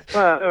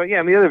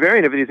 The other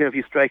variant of it is, if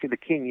you strike at the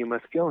king, you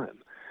must kill him.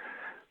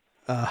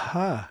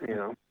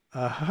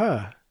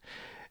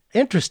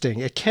 Interesting.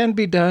 It can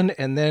be done,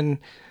 and then,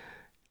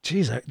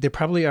 geez, there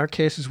probably are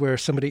cases where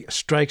somebody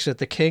strikes at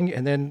the king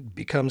and then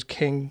becomes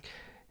king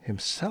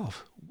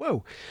himself.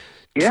 Whoa.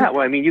 Yeah,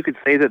 well, you could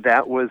say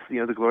that was,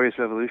 the Glorious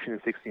Revolution in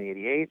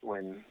 1688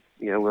 when,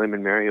 William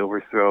and Mary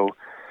overthrow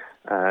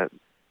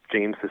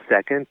James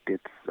II.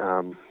 It's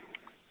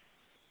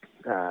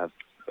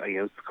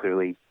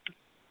clearly,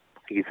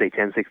 you could say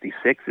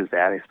 1066 is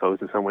that, I suppose,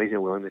 in some ways,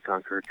 William the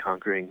Conqueror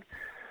conquering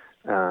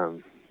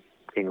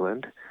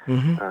England.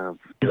 Mm-hmm.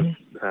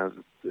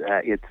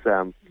 It's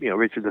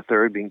Richard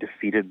III being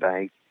defeated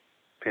by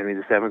Henry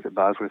VII at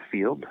Bosworth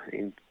Field.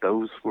 And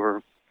those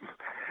were,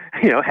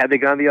 had they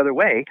gone the other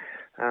way,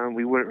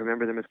 we wouldn't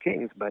remember them as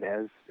kings, but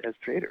as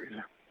traitors.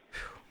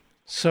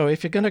 So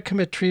if you're going to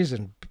commit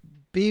treason,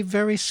 be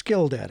very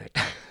skilled at it.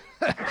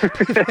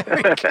 Be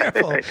very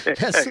careful.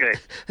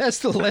 That's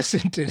the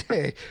lesson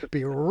today.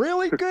 Be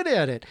really good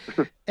at it.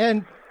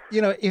 And,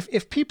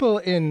 if people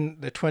in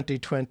the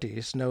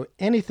 2020s know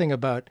anything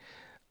about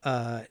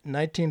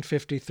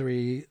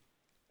 1953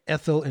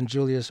 Ethel and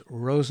Julius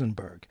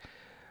Rosenberg,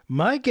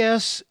 my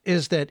guess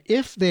is that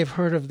if they've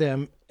heard of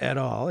them at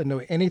all and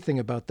know anything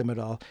about them at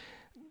all,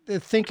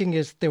 the thinking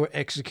is they were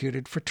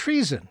executed for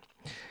treason.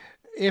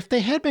 If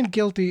they had been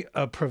guilty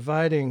of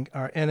providing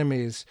our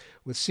enemies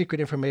with secret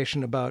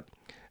information about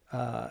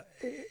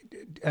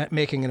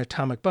making an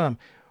atomic bomb,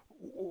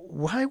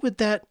 why would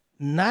that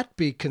not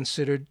be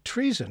considered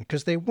treason?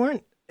 Because they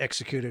weren't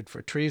executed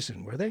for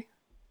treason, were they?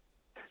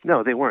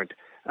 No, they weren't.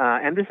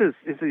 And this is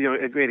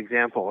a great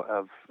example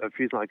of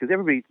treason law, because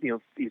everybody,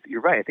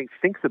 you're right, I think,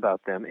 thinks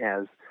about them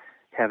as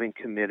having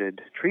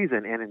committed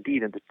treason, and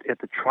indeed at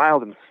the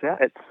trial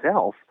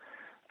itself,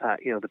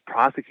 the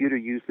prosecutor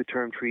used the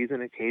term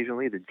treason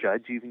occasionally, the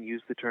judge even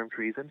used the term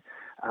treason,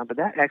 but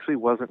that actually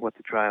wasn't what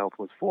the trial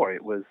was for.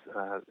 It was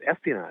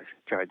espionage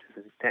charges,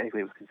 and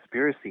technically it was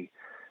conspiracy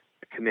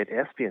to commit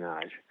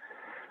espionage.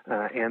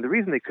 And the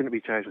reason they couldn't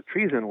be charged with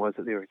treason was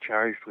that they were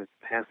charged with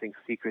passing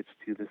secrets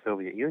to the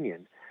Soviet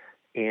Union,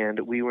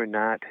 and we were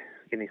not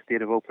in a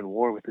state of open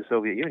war with the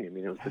Soviet Union.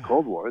 It was the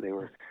Cold War. They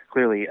were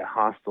clearly a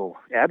hostile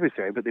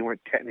adversary, but they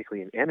weren't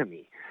technically an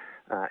enemy,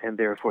 and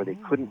therefore they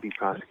couldn't be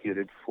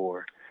prosecuted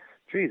for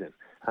treason.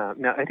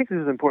 Now, I think this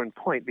is an important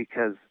point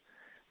because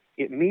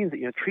it means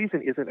that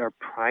treason isn't our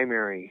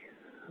primary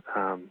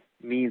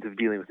means of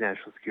dealing with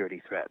national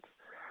security threats.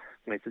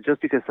 Right? So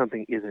just because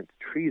something isn't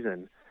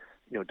treason,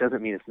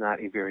 doesn't mean it's not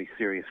a very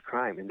serious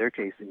crime. In their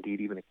case, indeed,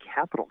 even a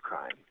capital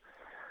crime.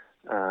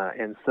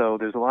 And so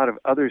there's a lot of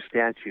other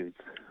statutes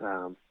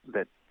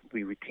that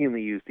we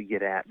routinely use to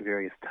get at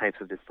various types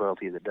of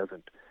disloyalty that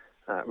doesn't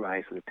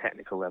rise to the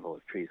technical level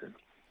of treason.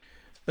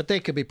 But they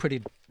could be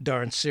pretty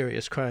darn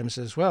serious crimes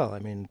as well.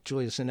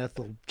 Julius and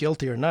Ethel,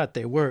 guilty or not,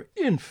 they were,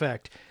 in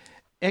fact,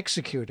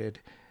 executed.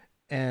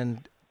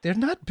 And there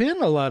have not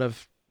been a lot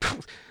of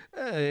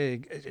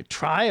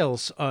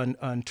trials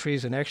on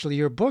treason. Actually,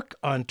 your book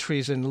on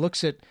treason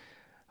looks at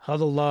how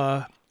the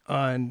law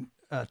on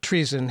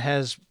treason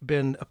has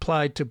been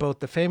applied to both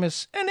the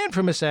famous and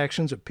infamous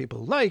actions of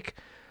people like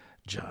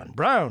John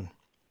Brown,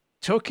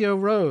 Tokyo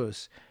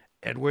Rose,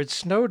 Edward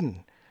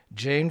Snowden,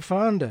 Jane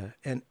Fonda,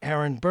 and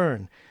Aaron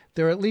Burr.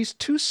 There are at least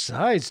two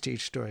sides to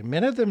each story.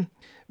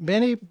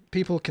 Many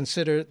people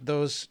consider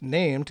those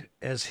named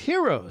as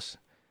heroes,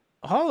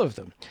 all of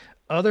them.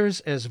 Others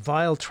as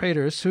vile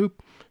traitors who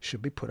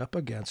should be put up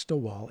against a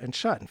wall and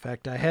shot. In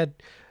fact,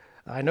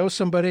 I know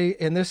somebody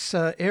in this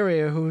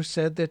area who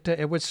said that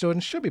Edward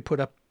Snowden should be put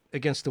up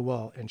against the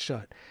wall and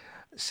shot.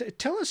 So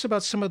tell us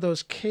about some of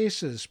those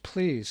cases,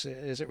 please,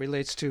 as it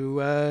relates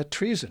to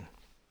treason.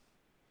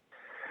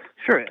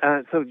 Sure.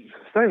 So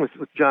starting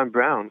with John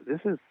Brown,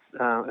 this is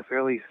a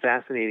fairly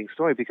fascinating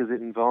story because it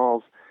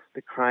involves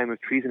the crime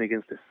of treason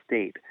against the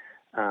state.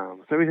 So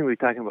everything we've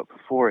been talking about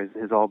before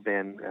has all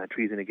been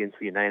treason against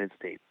the United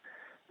States.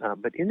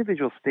 But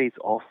individual states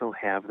also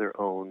have their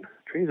own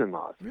treason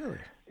laws. Really?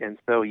 And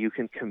so you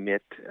can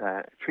commit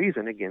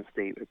treason against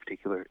a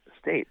particular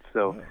state.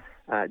 So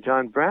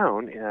John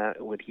Brown,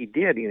 what he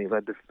did, he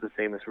led the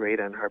famous raid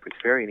on Harper's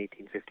Ferry in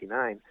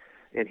 1859,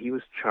 and he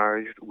was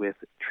charged with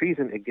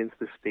treason against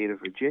the state of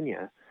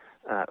Virginia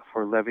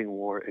for levying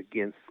war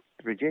against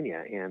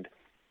Virginia. And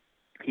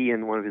he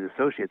and one of his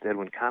associates,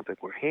 Edwin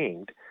Coppock, were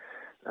hanged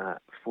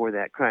for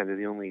that crime. They're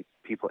the only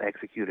people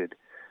executed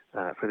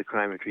for the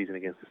crime of treason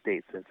against the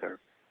state since our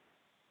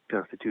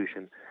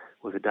Constitution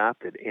was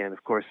adopted. And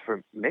of course,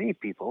 for many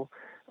people,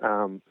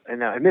 and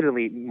now,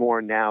 admittedly,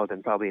 more now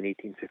than probably in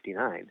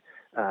 1859,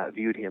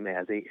 viewed him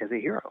as a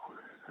hero,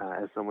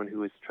 as someone who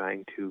was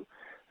trying to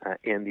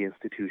end the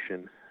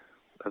institution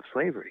of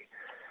slavery.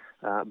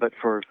 But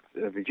for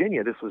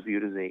Virginia, this was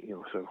viewed as a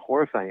sort of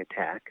horrifying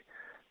attack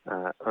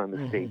on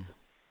the state's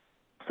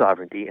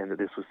sovereignty, and that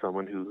this was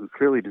someone who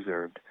clearly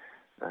deserved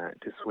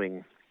to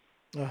swing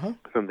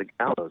from the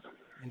gallows.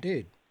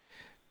 Indeed.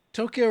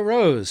 Tokyo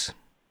Rose.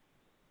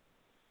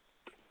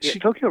 Yeah,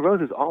 Tokyo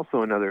Rose is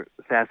also another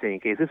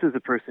fascinating case. This is a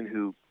person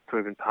who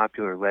sort of in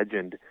popular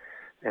legend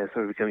as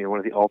sort of becoming one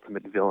of the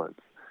ultimate villains,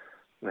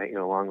 right?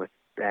 Along with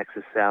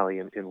Axis Sally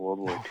in World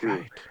War II.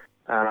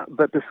 Right.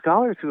 But the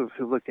scholars who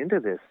looked into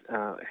this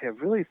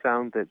have really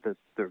found that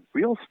the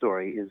real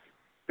story is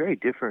very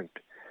different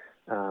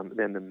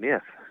than the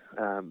myth.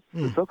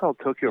 The so-called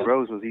Tokyo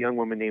Rose was a young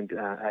woman named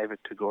Iva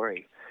Tagore,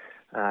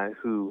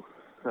 who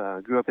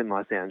grew up in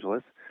Los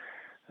Angeles,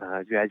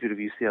 graduate of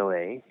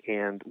UCLA,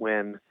 and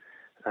when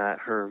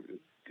her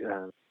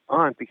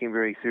aunt became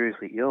very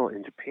seriously ill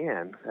in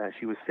Japan,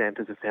 she was sent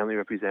as a family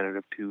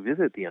representative to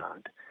visit the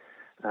aunt.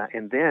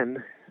 And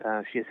then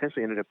she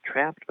essentially ended up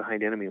trapped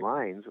behind enemy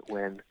lines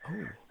when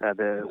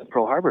the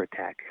Pearl Harbor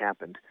attack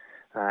happened.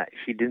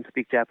 She didn't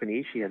speak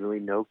Japanese. She had really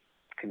no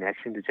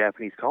connection to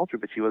Japanese culture,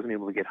 but she wasn't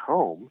able to get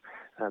home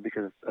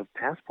because of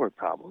passport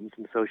problems.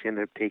 And so she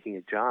ended up taking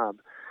a job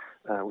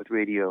with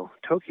Radio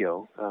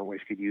Tokyo, where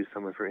she could use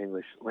some of her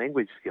English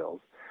language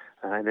skills.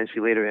 And then she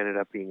later ended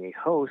up being a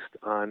host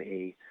on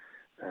a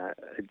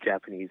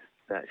Japanese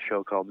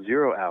show called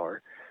 0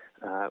 Hour,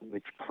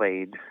 which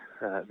played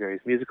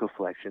various musical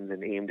selections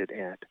and aimed it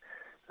at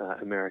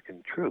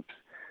American troops.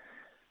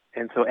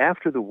 And so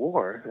after the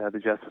war, the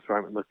Justice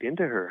Department looked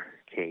into her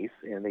case,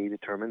 and they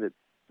determined that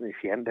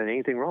she hadn't done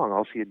anything wrong.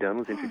 All she had done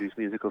was introduce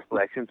musical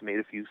selections, made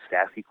a few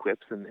sassy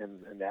quips, and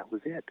that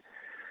was it.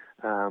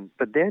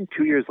 But then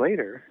 2 years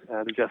later,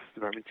 the Justice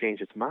Department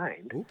changed its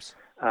mind,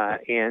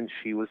 and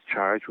she was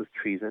charged with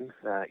treason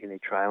in a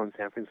trial in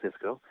San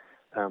Francisco.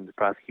 The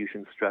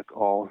prosecution struck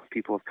all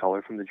people of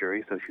color from the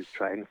jury, so she was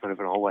tried in front of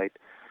an all-white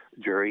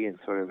jury in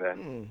sort of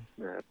an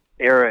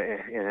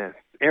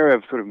era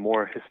of sort of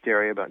more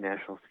hysteria about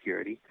national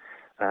security.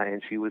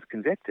 And she was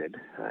convicted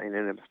and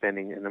ended up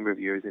spending a number of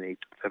years in a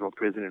federal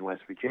prison in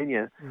West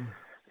Virginia.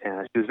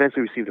 She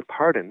eventually received a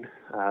pardon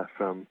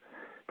from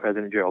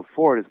President Gerald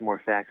Ford as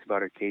more facts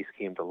about her case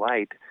came to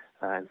light,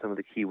 and some of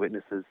the key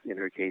witnesses in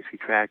her case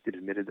retracted,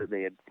 admitted that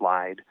they had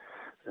lied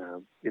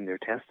in their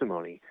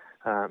testimony.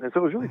 And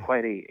so it was really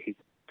quite a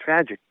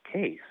tragic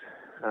case,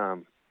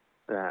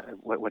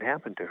 what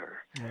happened to her.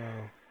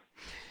 Wow.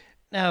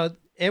 Now,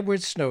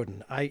 Edward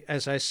Snowden,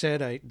 as I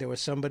said, there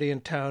was somebody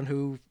in town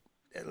who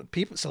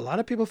a lot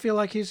of people feel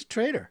like he's a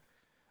traitor.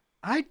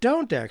 I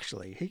don't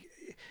actually.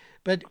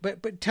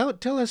 But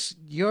tell us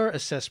your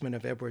assessment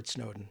of Edward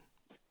Snowden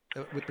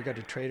with regard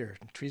to traitor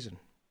and treason.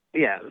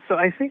 Yeah, so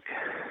I think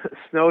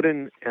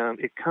Snowden,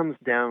 it comes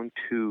down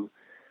to,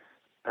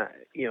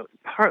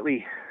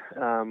 partly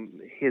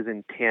his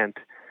intent,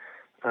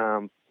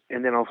 and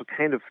then also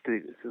kind of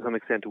to some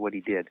extent to what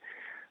he did.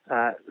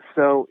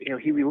 So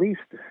he released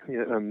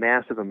a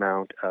massive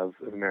amount of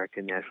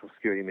American national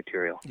security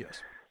material.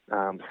 Yes.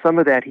 Some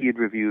of that he had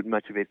reviewed,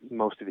 most of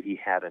it he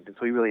hadn't, and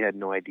so he really had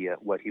no idea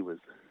what he was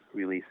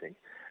releasing.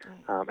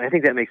 I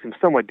think that makes him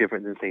somewhat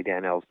different than, say,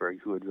 Dan Ellsberg,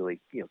 who had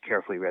really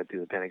carefully read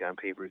through the Pentagon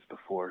Papers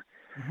before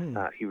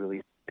he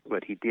released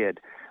what he did.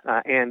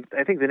 And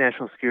I think the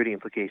national security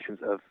implications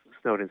of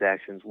Snowden's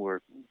actions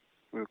were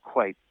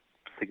quite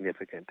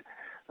significant.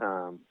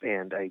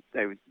 And I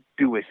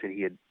do wish that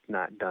he had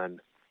not done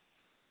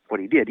what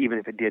he did, even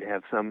if it did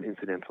have some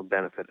incidental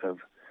benefit of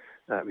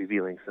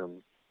revealing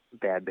some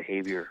bad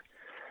behavior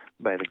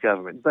by the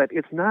government. But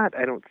it's not,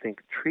 I don't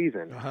think,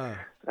 treason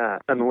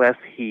unless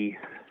he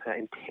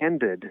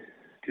intended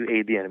to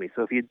aid the enemy.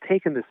 So if he had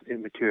taken this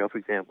material, for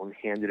example, and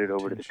handed it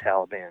over to the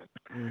Taliban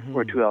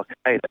or to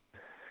Al-Qaeda,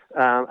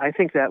 I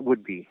think that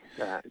would be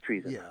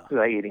treason,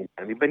 by aiding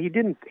the enemy. But he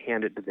didn't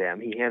hand it to them.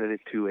 He handed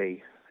it to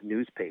a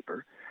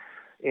newspaper,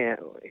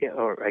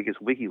 or I guess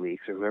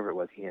WikiLeaks or whoever it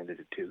was he handed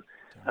it to.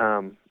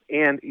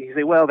 And you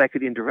say, well, that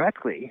could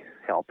indirectly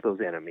help those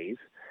enemies.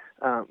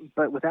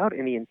 But without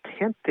any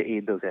intent to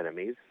aid those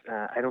enemies,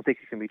 I don't think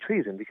it can be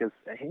treason, because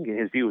I think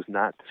his view was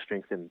not to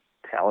strengthen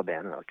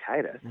Taliban or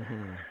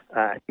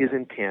Al-Qaeda. His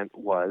intent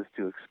was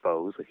to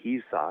expose what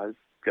he saw as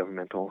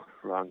governmental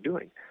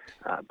wrongdoing.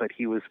 But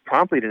he was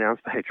promptly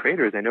denounced by a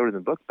traitor, as I noted in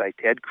the book, by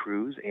Ted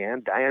Cruz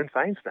and Dianne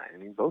Feinstein. I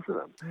mean, both of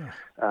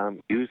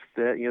them used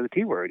the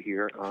T word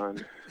here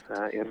on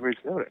Edward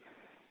Snowden.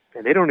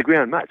 And they don't agree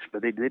on much,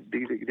 but they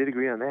did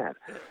agree on that.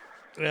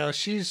 Well,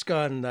 she's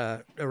gone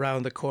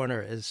around the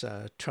corner, as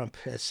Trump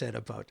has said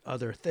about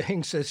other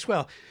things as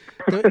well.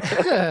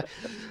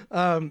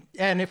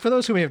 And for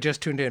those who may have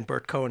just tuned in,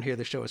 Bert Cohen here.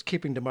 The show is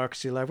Keeping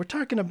Democracy Alive. We're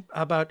talking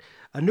about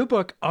a new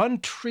book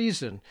on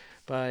treason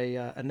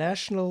by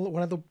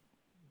one of the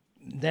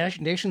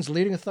nation's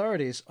leading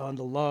authorities on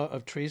the law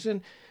of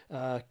treason,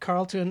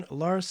 Carlton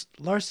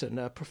Larson,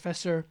 a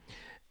professor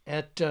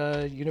at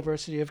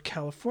University of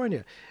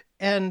California.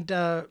 And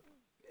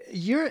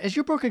as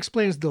your book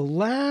explains, the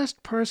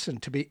last person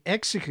to be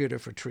executed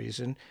for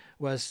treason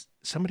was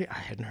somebody I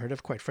hadn't heard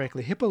of, quite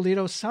frankly,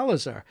 Hipólito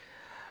Salazar.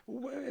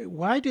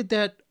 Why did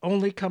that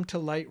only come to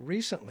light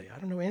recently? I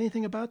don't know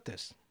anything about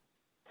this.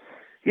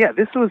 Yeah,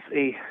 this was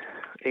a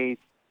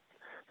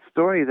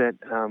story that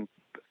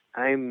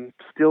I'm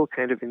still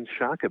kind of in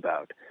shock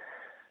about.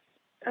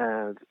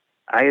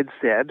 I had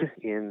said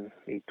in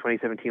a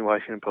 2017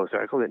 Washington Post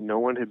article that no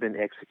one had been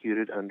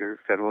executed under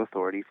federal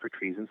authority for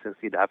treason since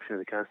the adoption of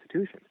the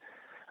Constitution.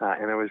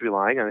 And I was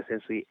relying on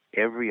essentially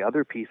every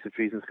other piece of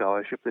treason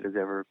scholarship that has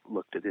ever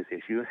looked at this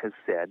issue has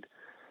said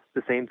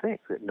the same thing,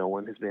 that no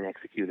one has been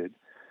executed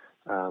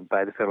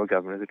by the federal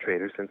government as a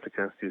traitor since the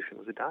Constitution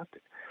was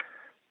adopted.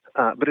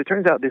 But it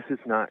turns out this is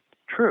not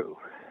true.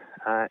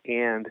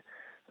 And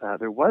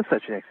there was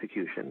such an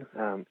execution.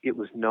 It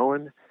was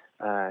known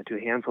to a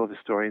handful of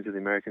historians of the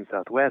American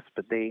Southwest,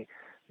 but they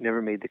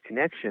never made the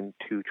connection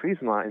to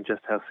treason law and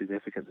just how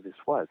significant this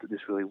was, that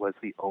this really was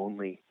the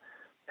only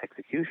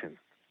execution.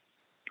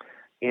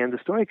 And the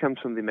story comes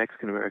from the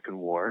Mexican-American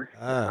War,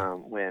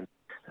 when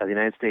the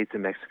United States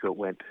and Mexico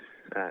went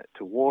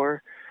to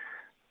war,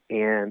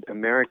 and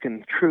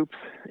American troops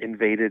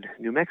invaded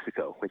New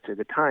Mexico, which at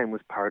the time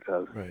was part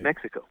of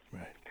Mexico.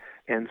 Right.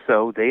 And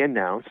so they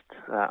announced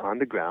on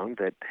the ground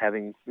that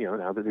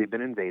now that they've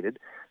been invaded,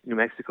 New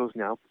Mexico is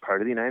now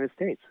part of the United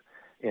States.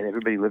 And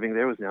everybody living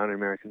there was now an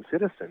American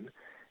citizen.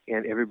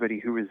 And everybody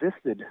who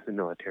resisted the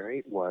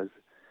military was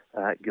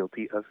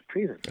guilty of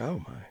treason. Oh,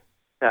 my.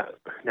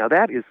 Now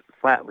that is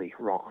flatly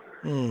wrong.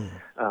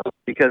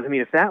 Because,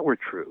 if that were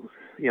true,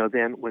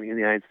 then when the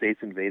United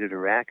States invaded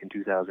Iraq in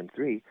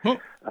 2003,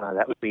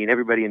 that would mean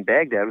everybody in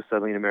Baghdad was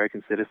suddenly an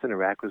American citizen.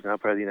 Iraq was now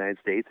part of the United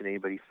States, and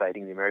anybody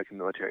fighting the American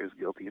military was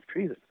guilty of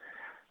treason.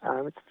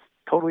 It's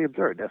totally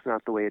absurd. That's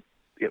not the way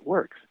it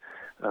works.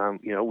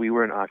 We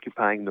were an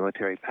occupying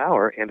military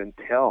power, and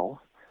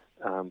until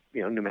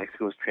New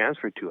Mexico was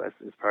transferred to us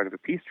as part of a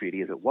peace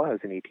treaty, as it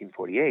was in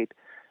 1848,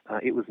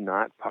 it was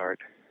not part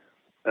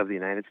of the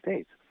United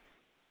States.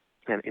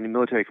 And any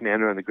military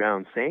commander on the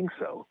ground saying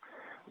so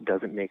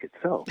doesn't make it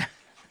so.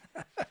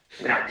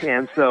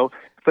 And so,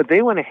 but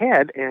they went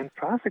ahead and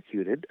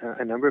prosecuted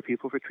a number of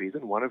people for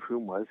treason, one of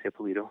whom was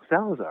Hipólito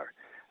Salazar,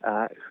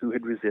 who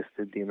had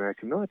resisted the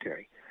American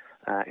military.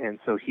 And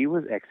so he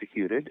was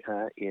executed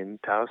in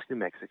Taos, New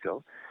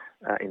Mexico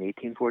in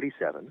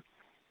 1847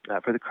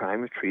 for the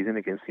crime of treason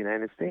against the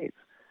United States.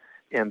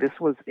 And this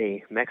was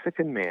a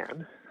Mexican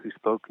man who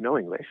spoke no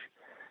English,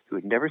 who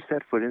had never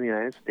set foot in the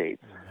United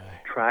States,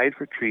 tried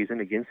for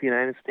treason against the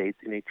United States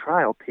in a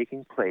trial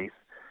taking place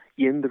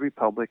in the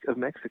Republic of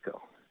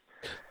Mexico.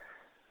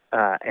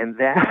 And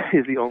that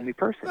is the only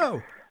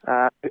person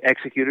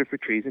executed for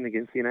treason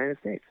against the United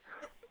States.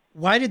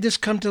 Why did this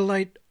come to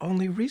light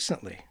only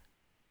recently?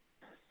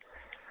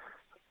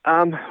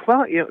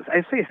 Well,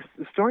 I say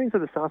historians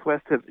of the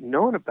Southwest have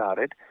known about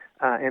it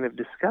and have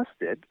discussed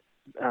it,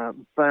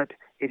 but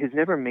it has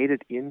never made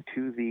it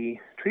into the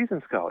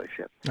treason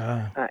scholarship.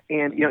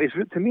 And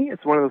to me,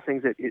 it's one of those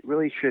things that it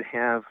really should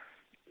have,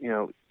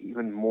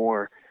 even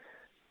more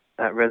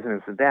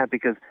resonance than that,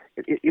 because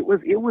it was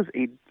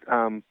a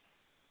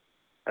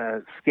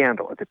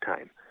scandal at the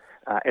time.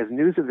 As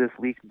news of this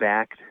leaked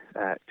back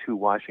to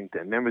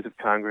Washington, members of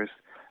Congress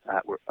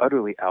were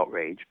utterly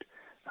outraged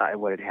at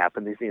what had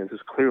happened. They think this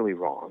was clearly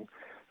wrong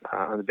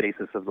on the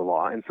basis of the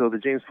law. And so the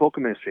James Polk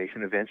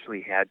administration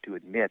eventually had to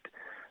admit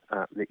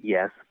that,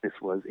 yes, this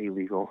was a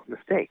legal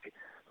mistake.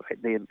 Right?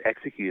 They had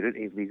executed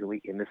a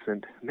legally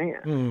innocent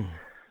man.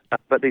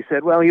 But they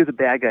said, well, he was a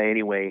bad guy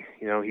anyway.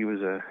 He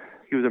was a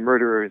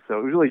murderer, so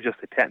it was really just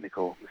a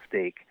technical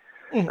mistake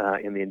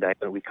in the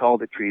indictment. We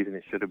called it treason.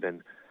 It should have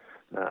been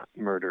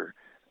murder.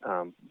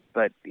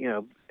 But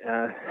it's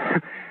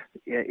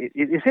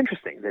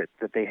interesting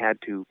that they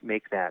had to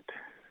make that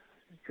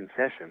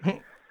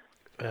concession.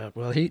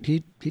 Well,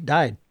 he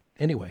died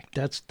anyway.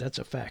 That's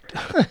a fact.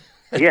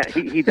 Yeah,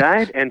 he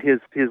died, and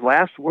his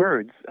last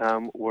words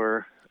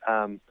were,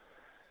 I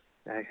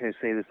can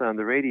say this on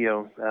the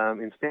radio,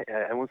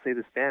 I won't say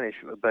the Spanish,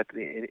 but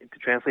to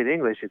translate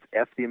English, it's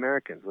F the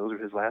Americans. Those are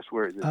his last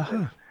words.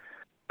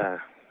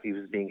 He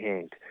was being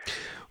hanged.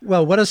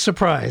 Well, what a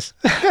surprise.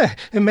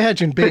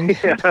 Imagine being...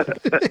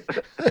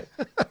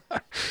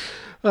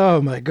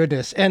 Oh, my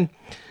goodness. And,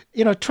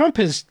 Trump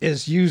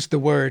has used the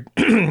word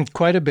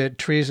quite a bit,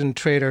 treason,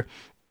 traitor.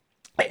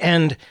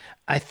 And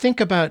I think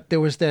about, there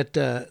was that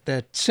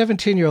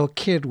 17-year-old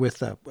kid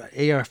with a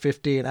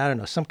AR-15, I don't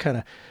know, some kind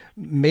of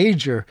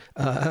major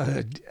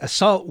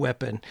assault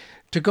weapon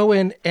to go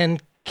in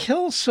and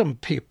kill some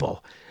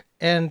people.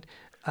 And,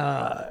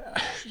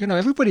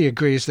 everybody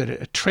agrees that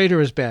a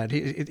traitor is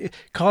bad.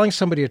 Calling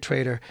somebody a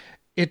traitor,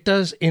 it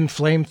does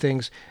inflame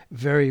things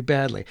very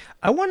badly.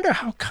 I wonder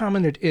how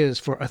common it is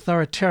for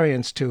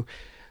authoritarians to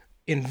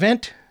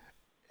invent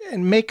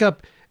and make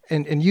up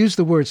and use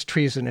the words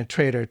treason and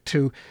traitor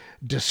to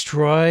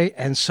destroy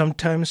and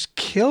sometimes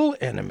kill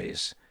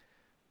enemies.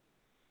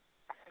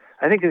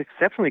 I think it's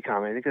exceptionally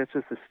common. I think that's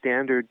just the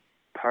standard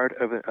part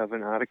of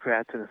an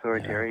autocrat's and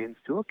authoritarian's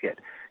toolkit,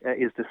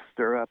 is to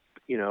stir up,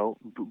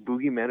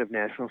 boogeymen of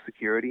national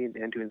security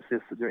and to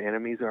insist that their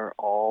enemies are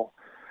all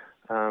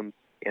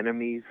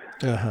enemies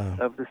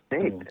of the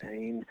state.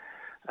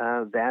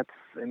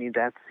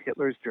 That's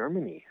Hitler's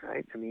Germany,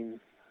 right?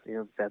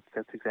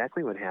 That's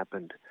exactly what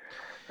happened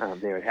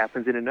there. It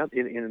happens in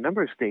a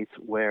number of states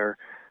where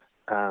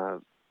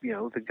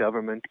the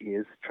government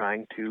is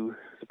trying to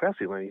suppress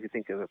people. If you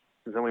think of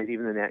in some ways,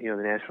 even the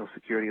national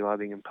security law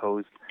being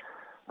imposed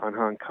on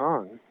Hong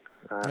Kong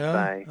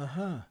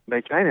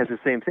by China has the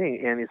same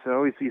thing, and it's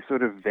always these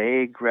sort of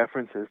vague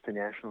references to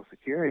national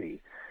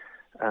security.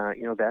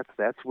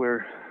 That's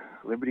where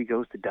liberty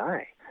goes to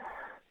die,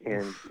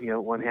 and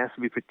one has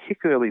to be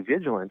particularly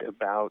vigilant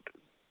about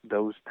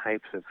those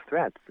types of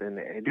threats. And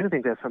I do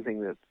think that's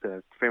something that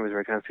the framers of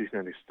our Constitution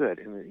understood,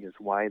 and it's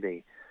why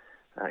they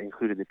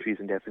included the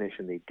treason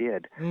definition they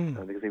did,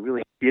 because they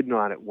really did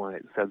not want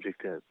it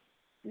subject to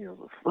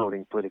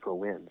floating political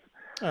winds.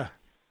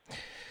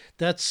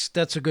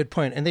 That's a good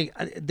point, and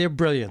their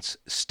brilliance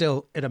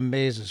still, it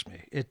amazes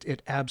me.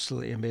 It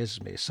absolutely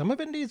amazes me. Some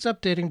of it needs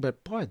updating,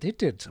 but boy, they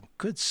did some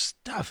good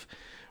stuff.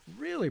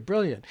 Really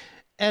brilliant.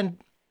 And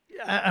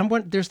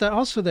there's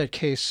also that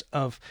case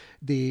of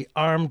the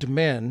armed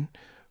men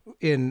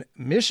in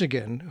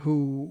Michigan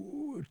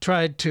who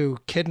tried to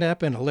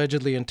kidnap and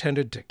allegedly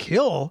intended to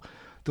kill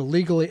the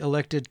legally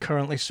elected,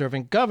 currently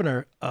serving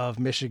governor of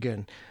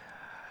Michigan.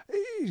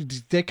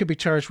 They could be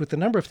charged with a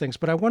number of things,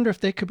 but I wonder if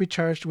they could be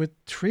charged with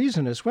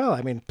treason as well.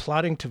 I mean,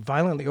 plotting to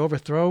violently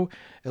overthrow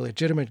a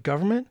legitimate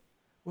government.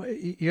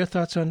 Your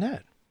thoughts on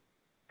that?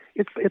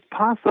 It's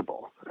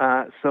possible.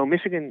 So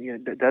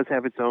Michigan does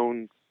have its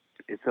own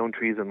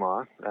treason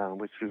law,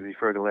 which would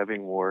refer to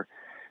levying war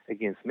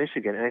against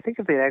Michigan. And I think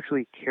if they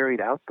actually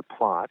carried out the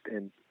plot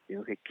and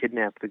they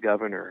kidnapped the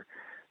governor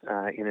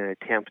in an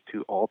attempt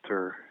to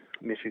alter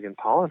Michigan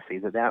policy,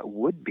 that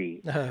would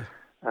be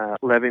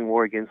levying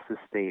war against the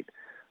state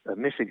of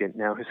Michigan.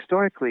 Now,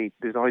 historically,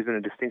 there's always been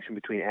a distinction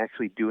between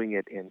actually doing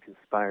it and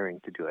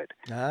conspiring to do it.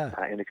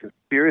 And a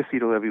conspiracy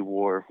to levy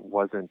war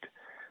wasn't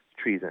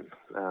treason,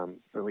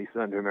 at least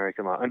under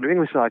American law. Under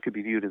English law, it could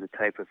be viewed as a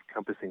type of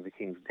compassing the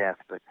king's death,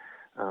 but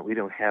we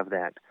don't have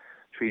that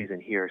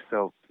treason here.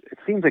 So it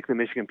seems like the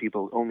Michigan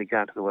people only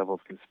got to the level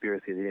of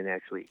conspiracy. They didn't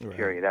actually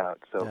carry it out.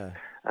 So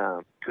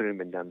could have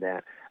been done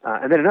that.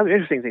 And then another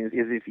interesting thing is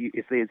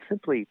if they had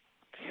simply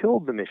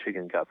killed the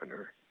Michigan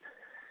governor,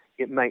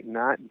 it might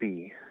not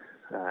be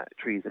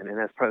treason, and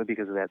that's partly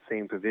because of that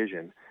same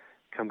provision,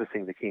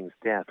 compassing the king's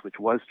death, which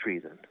was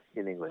treason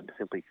in England,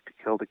 simply to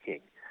kill the king.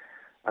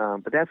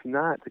 But that's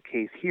not the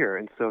case here.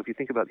 And so if you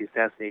think about the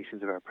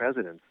assassinations of our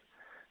presidents,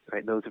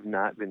 right, those have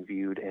not been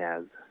viewed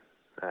as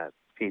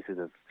cases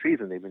of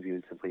treason. They've been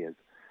viewed simply as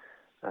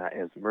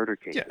murder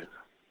cases.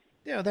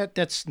 Yeah,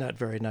 that's not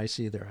very nice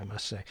either, I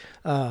must say.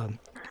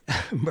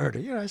 Murder,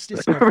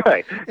 it's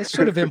right. It's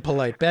sort of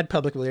impolite, bad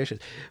public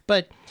relations.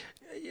 But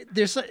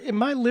there's, in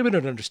my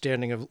limited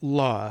understanding of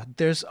law,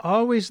 there's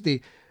always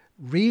the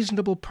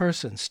reasonable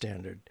person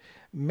standard.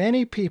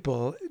 Many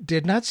people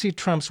did not see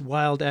Trump's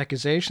wild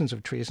accusations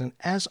of treason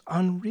as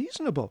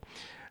unreasonable.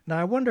 Now,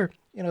 I wonder,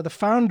 the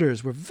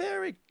founders were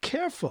very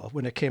careful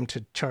when it came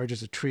to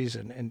charges of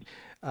treason. And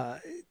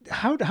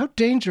how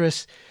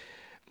dangerous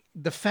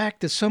the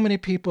fact that so many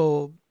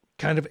people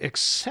kind of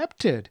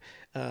accepted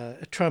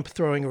Trump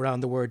throwing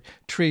around the word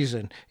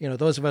treason,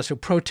 those of us who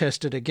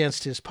protested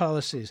against his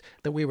policies,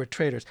 that we were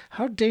traitors.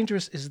 How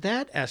dangerous is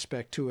that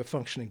aspect to a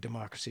functioning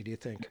democracy, do you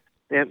think?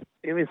 And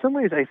in some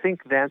ways, I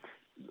think that's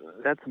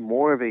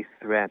more of a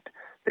threat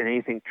than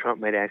anything Trump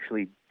might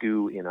actually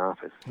do in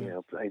office.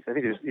 I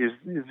think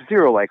there's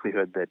zero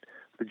likelihood that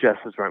the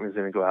Justice Department is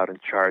going to go out and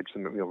charge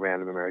some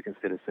random American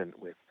citizen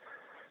with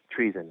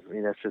treason. I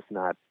mean, that's just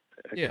not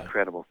a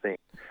credible thing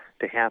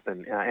to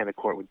happen, and a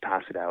court would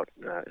toss it out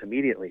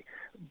immediately.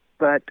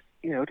 But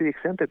to the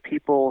extent that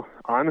people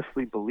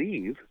honestly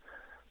believe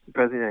the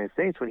President of the United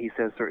States when he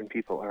says certain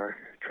people are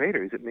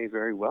traitors, it may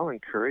very well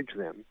encourage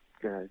them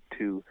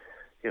to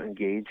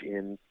engage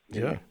in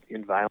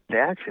violent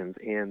actions.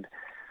 And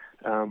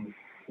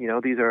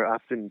these are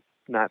often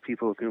not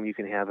people with whom you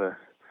can have a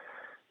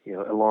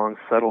long,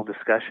 subtle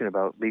discussion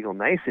about legal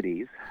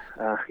niceties.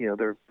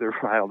 They're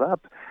riled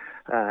up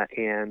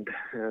and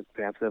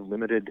perhaps have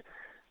limited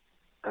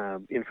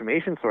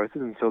information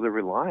sources, and so they're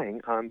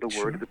relying on the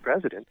word of the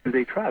president, who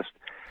they trust.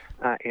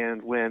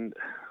 And when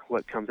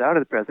what comes out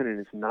of the president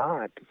is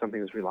not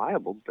something that's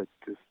reliable, but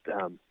just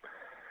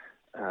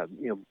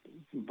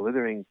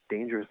blithering,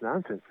 dangerous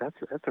nonsense, that's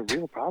a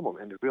real problem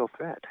and a real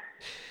threat.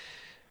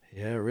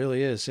 Yeah, it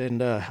really is.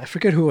 And I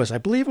forget who it was. I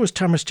believe it was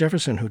Thomas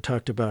Jefferson who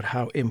talked about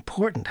how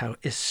important, how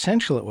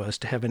essential it was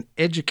to have an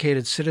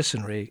educated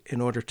citizenry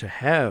in order to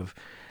have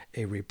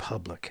a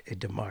republic, a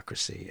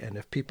democracy. And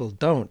if people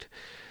don't,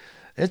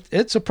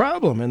 it's a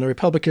problem. And the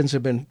Republicans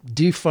have been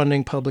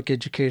defunding public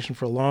education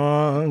for a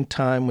long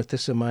time with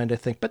this in mind, I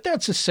think. But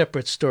that's a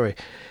separate story.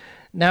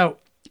 Now,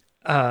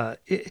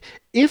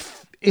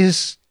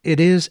 is it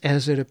is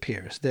as it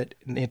appears, that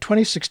in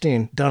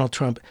 2016, Donald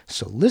Trump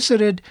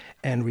solicited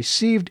and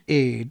received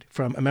aid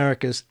from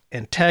America's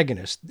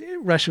antagonist.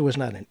 Russia was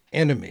not an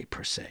enemy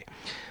per se.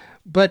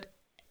 But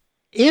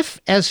if,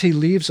 as he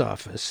leaves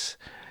office,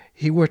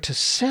 he were to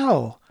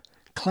sell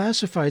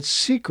classified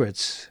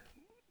secrets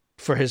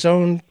for his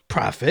own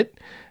profit,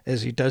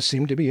 as he does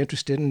seem to be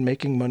interested in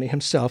making money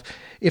himself,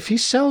 if he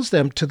sells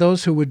them to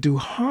those who would do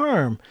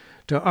harm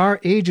to our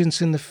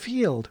agents in the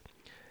field,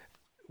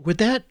 would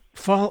that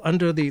fall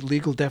under the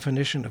legal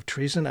definition of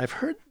treason? I've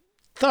heard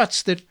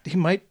thoughts that he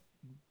might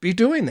be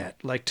doing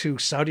that, like to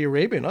Saudi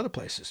Arabia and other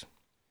places.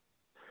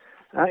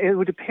 It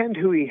would depend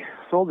who he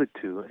sold it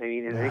to. I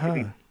mean, I think if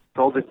he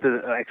sold it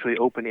to actually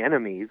open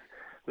enemies,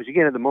 which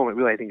again at the moment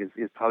really I think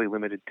is probably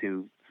limited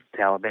to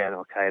Taliban,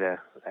 Al-Qaeda,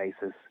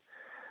 ISIS,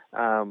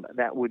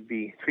 that would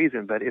be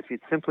treason. But if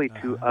it's simply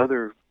to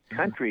other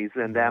countries,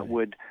 then that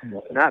would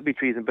not be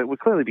treason, but would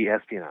clearly be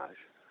espionage.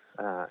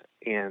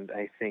 And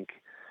I think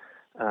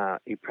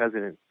a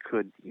president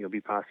could,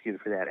 be prosecuted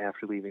for that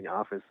after leaving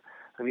office.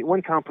 I mean,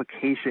 one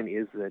complication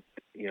is that,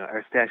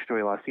 our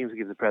statutory law seems to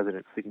give the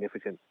president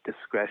significant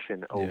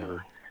discretion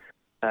over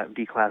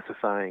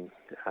declassifying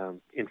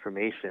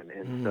information.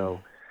 And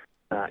so,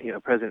 a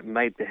president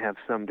might have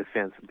some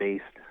defense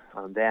based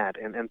on that.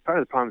 And part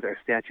of the problem is our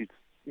statutes,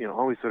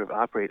 always sort of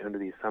operate under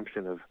the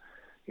assumption of,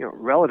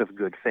 relative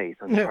good faith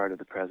on the part of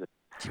the president.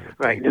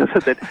 Right, so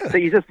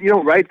that you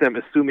don't write them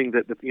assuming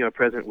that the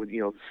president would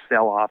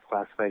sell off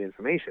classified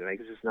information. Right?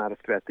 It's just not a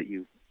threat that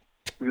you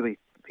really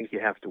think you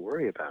have to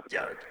worry about.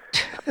 Yeah.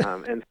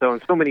 And so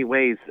in so many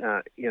ways,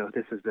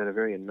 this has been a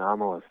very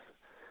anomalous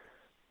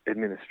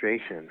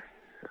administration,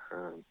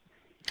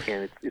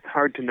 and it's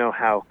hard to know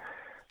how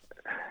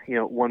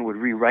one would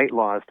rewrite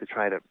laws to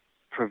try to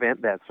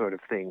prevent that sort of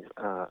thing.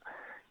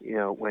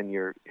 When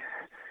you're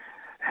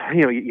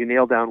you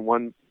nail down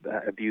one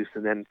abuse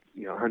and then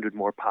 100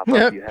 more pop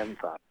up you hadn't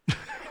thought.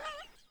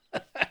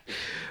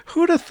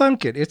 Who'd have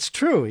thunk it? It's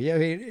true. I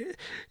mean,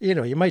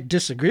 you might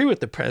disagree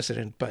with the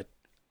president, but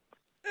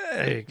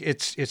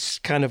it's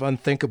kind of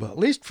unthinkable, at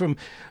least from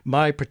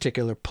my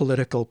particular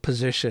political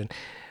position.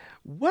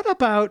 What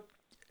about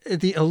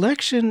the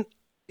election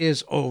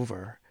is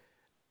over?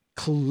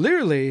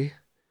 Clearly,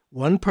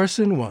 one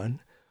person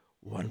won,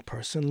 one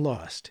person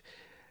lost.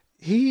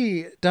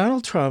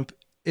 Donald Trump,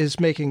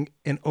 is making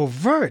an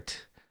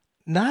overt,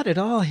 not at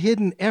all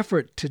hidden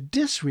effort to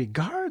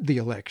disregard the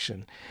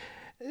election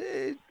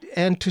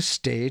and to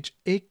stage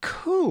a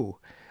coup.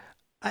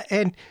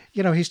 And,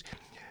 he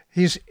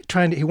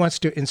wants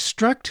to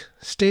instruct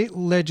state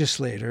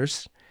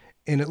legislators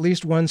in at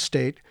least one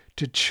state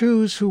to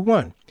choose who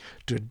won,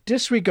 to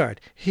disregard.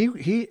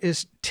 He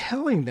is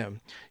telling them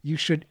you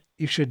should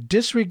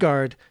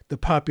disregard the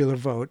popular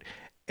vote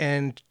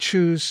and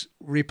choose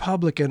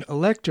Republican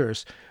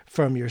electors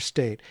from your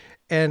state.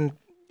 And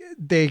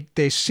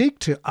they seek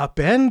to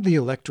upend the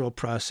electoral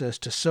process,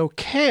 to sow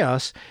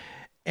chaos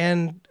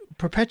and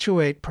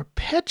perpetuate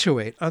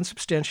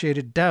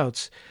unsubstantiated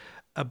doubts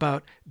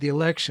about the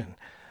election.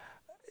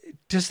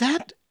 Does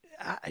that,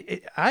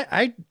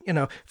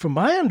 from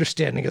my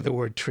understanding of the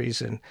word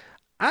treason,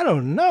 I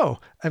don't know.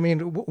 I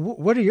mean,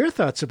 what are your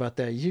thoughts about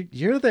that?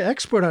 You're the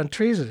expert on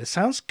treason. It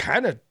sounds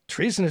kind of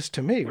treasonous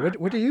to me.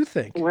 What do you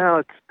think?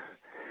 Well,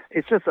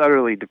 it's just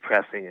utterly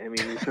depressing. I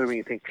mean, when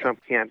you think Trump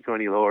can't go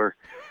any lower,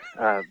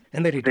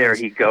 and then he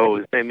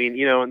goes. I mean,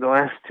 in the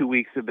last 2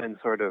 weeks have been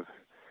sort of,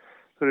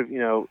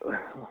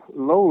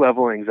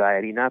 low-level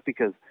anxiety, not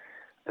because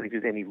I think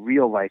there's any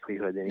real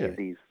likelihood any of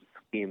these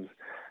schemes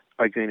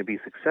are going to be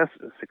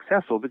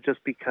successful, but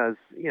just because,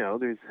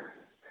 there's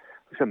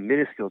some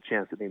minuscule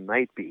chance that they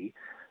might be,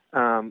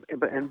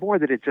 and more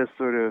that it just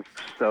sort of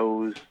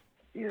sows,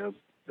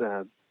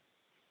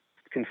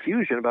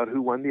 confusion about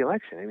who won the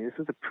election. I mean, this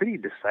is a pretty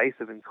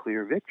decisive and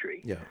clear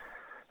victory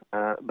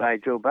by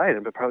Joe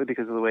Biden, but probably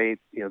because of the way,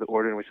 the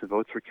order in which the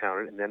votes were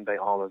counted, and then by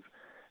all of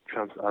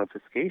Trump's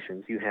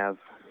obfuscations, you have,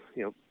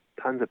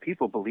 tons of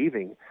people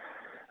believing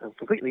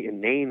completely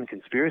inane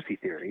conspiracy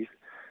theories,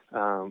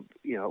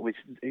 which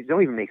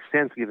don't even make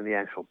sense given the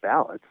actual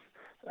ballots.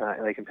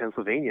 Like in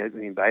Pennsylvania, I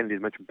mean, Biden did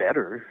much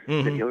better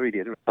than Hillary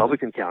did in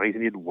Republican counties,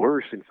 and he did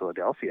worse in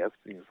Philadelphia,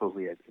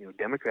 supposedly a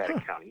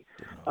Democratic county.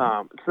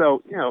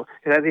 So, if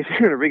you're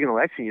going to rig an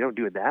election, you don't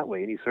do it that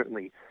way, and you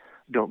certainly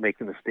don't make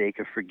the mistake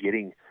of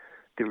forgetting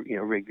to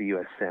rig the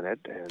U.S. Senate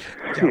and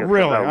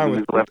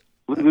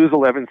lose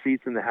 11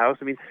 seats in the House.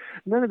 I mean,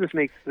 none of this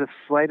makes the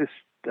slightest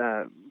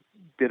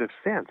bit of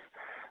sense.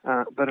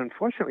 But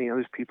unfortunately,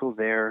 there's people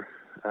there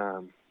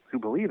who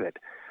believe it.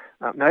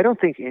 Now, I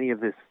don't think any of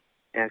this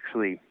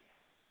actually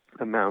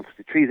amounts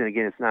to treason.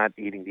 Again, it's not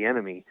aiding the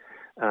enemy,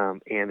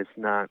 and it's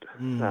not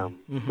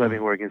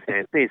levying war against the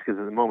United States, because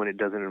at the moment it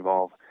doesn't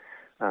involve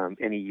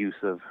any use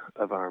of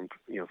armed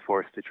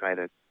force to try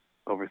to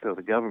overthrow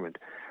the government.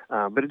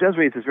 But it does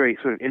raise this very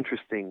sort of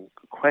interesting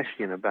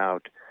question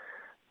about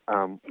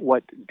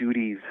what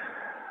duties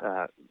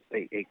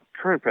a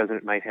current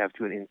president might have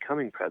to an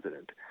incoming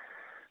president.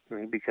 I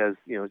mean, because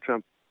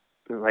Trump,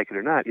 like it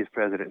or not, is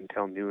president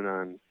until noon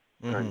on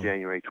on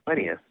January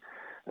 20th,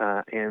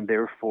 and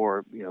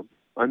therefore,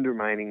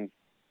 undermining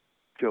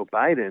Joe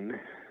Biden,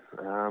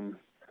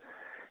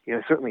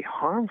 certainly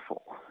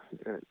harmful,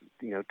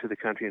 to the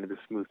country and to the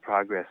smooth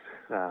progress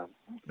of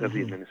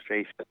the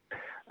administration. But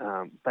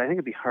I think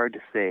it'd be hard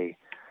to say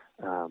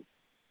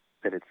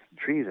that it's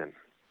treason.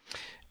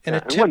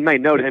 And one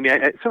might note,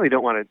 I certainly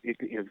don't want to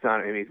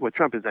exonerate. What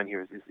Trump has done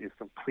here is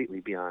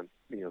completely beyond,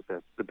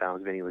 the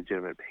bounds of any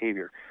legitimate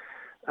behavior.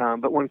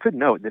 But one could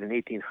note that in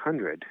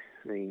 1800,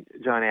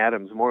 John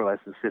Adams more or less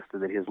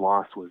insisted that his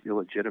loss was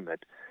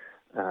illegitimate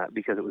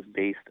because it was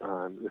based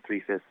on the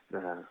 3/5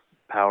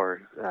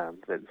 power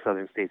that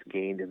Southern states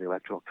gained in the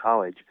Electoral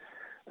College.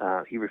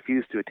 He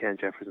refused to attend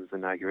Jefferson's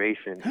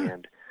inauguration,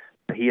 and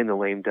he and the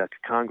lame duck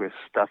Congress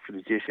stuffed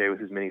the judiciary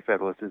with as many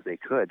Federalists as they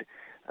could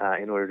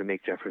in order to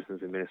make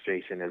Jefferson's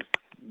administration as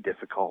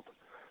difficult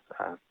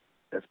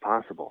as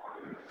possible.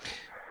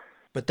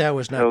 But that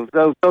was not.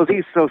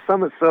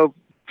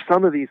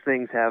 Some of these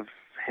things have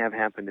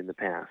happened in the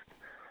past.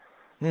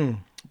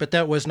 But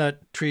that was not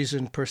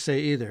treason per se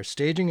either.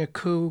 Staging a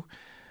coup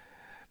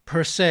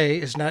per se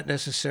is not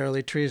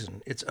necessarily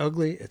treason. It's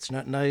ugly, it's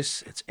not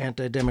nice, it's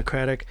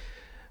anti-democratic,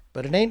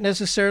 but it ain't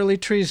necessarily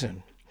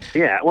treason.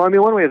 Yeah, well,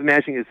 one way of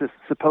imagining it is just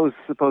suppose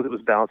it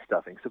was ballot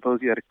stuffing.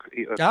 Suppose you had a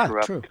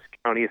corrupt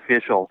county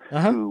official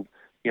who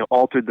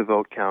altered the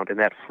vote count, and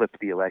that flipped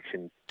the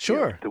election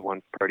to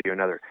one party or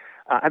another.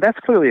 That's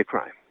clearly a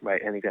crime,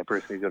 right? I think that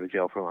person would go to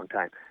jail for a long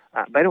time.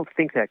 But I don't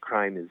think that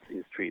crime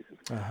is treason.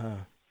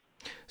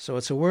 So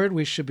it's a word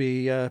we should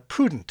be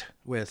prudent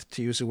with,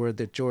 to use a word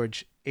that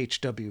George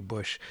H.W.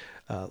 Bush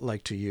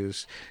liked to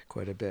use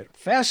quite a bit.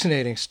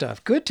 Fascinating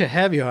stuff. Good to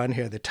have you on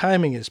here. The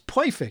timing is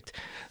perfect.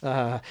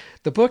 The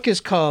book is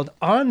called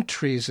On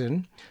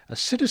Treason, A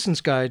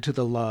Citizen's Guide to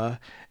the Law,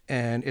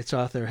 and its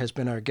author has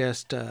been our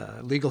guest,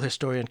 legal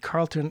historian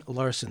Carlton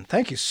Larson.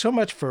 Thank you so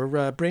much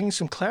for bringing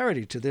some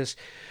clarity to this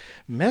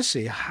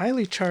messy,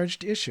 highly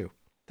charged issue.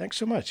 Thanks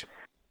so much.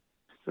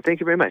 Well,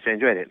 thank you very much. I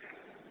enjoyed it.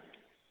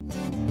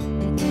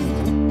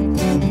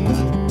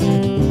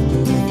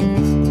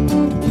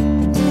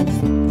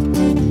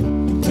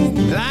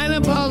 Line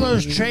up all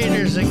those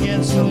traitors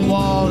against the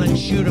wall and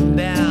shoot them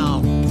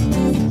down.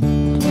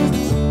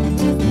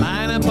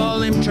 Line up all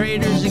them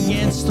traitors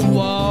against the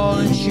wall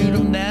and shoot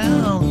them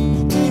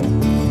down.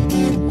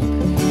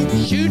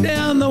 Shoot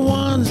down the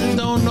ones that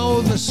don't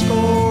know the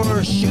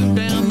score. Shoot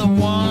down the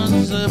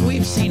ones that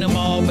we've seen them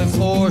all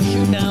before.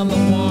 Shoot down the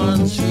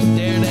ones who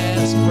dare to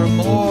ask for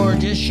more.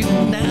 Just shoot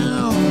them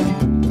down.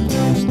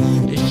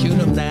 Just shoot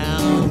them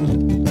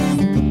down.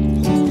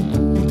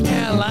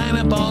 Yeah, line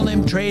up all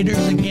them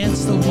traitors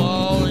against the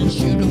wall and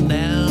shoot them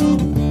down.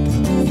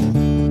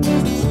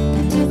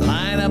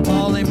 Line up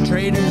all them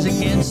traitors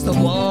against the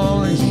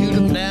wall and shoot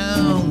them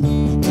down.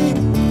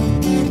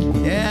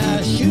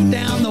 Yeah, shoot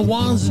down the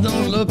ones that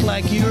don't look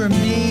like you or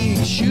me.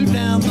 Shoot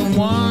down the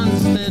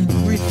ones that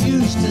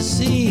refuse to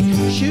see.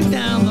 Shoot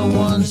down the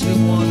ones who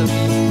want to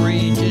be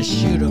free. Just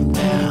shoot them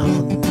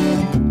down.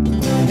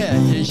 Yeah,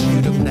 just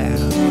shoot them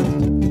down.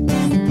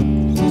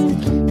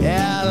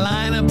 Yeah,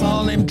 line up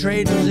all them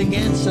traitors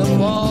against the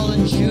wall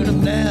and shoot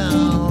them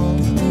down.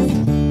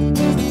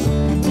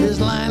 Just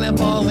line up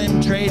all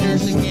them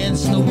traitors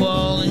against the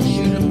wall and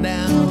shoot them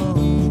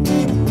down.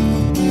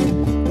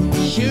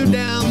 Shoot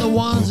down the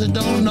ones that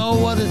don't know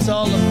what it's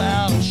all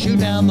about. Shoot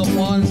down the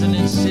ones that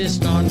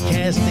insist on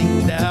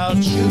casting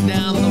doubt. Shoot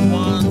down the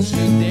ones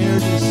who dare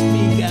to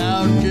speak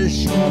out. Just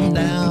shoot them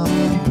down.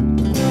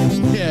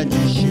 Yeah,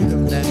 just shoot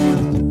them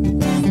down.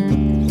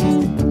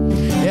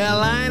 Yeah,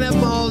 line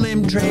up all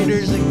them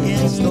traitors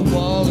against the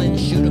wall and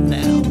shoot them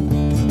down.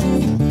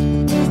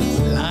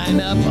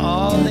 Line up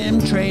all them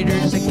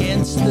traitors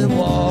against the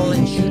wall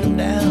and shoot them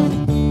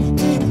down.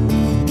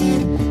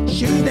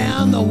 Shoot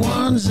down the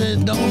ones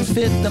that don't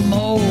fit the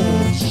mold.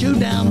 Shoot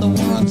down the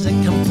ones that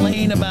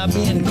complain about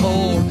being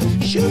cold.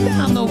 Shoot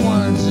down the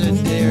ones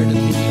that dare to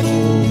be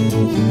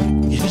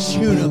bold. Just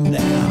shoot them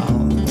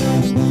down.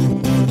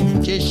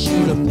 Just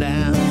shoot them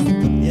down.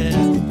 Yeah.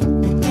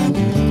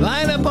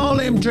 Line up all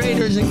them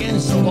traitors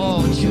against the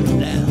wall and shoot them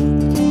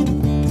down.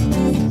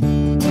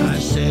 I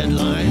said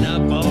line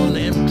up all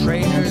them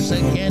traitors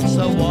against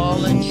the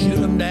wall and shoot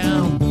them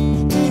down.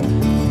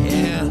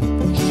 Yeah,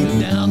 shoot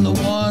down the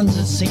ones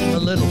that seem a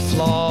little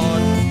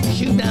flawed.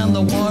 Shoot down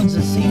the ones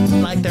that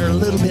seem like they're a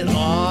little bit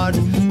odd.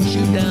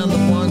 Shoot down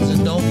the ones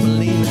that don't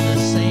believe in the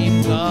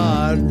same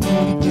God.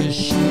 Just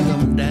shoot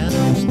them down.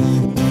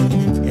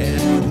 Yeah,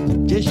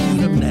 just shoot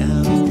them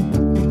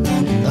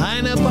down.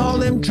 Line up all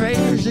them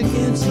traitors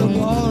against the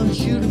wall and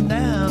shoot them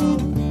down.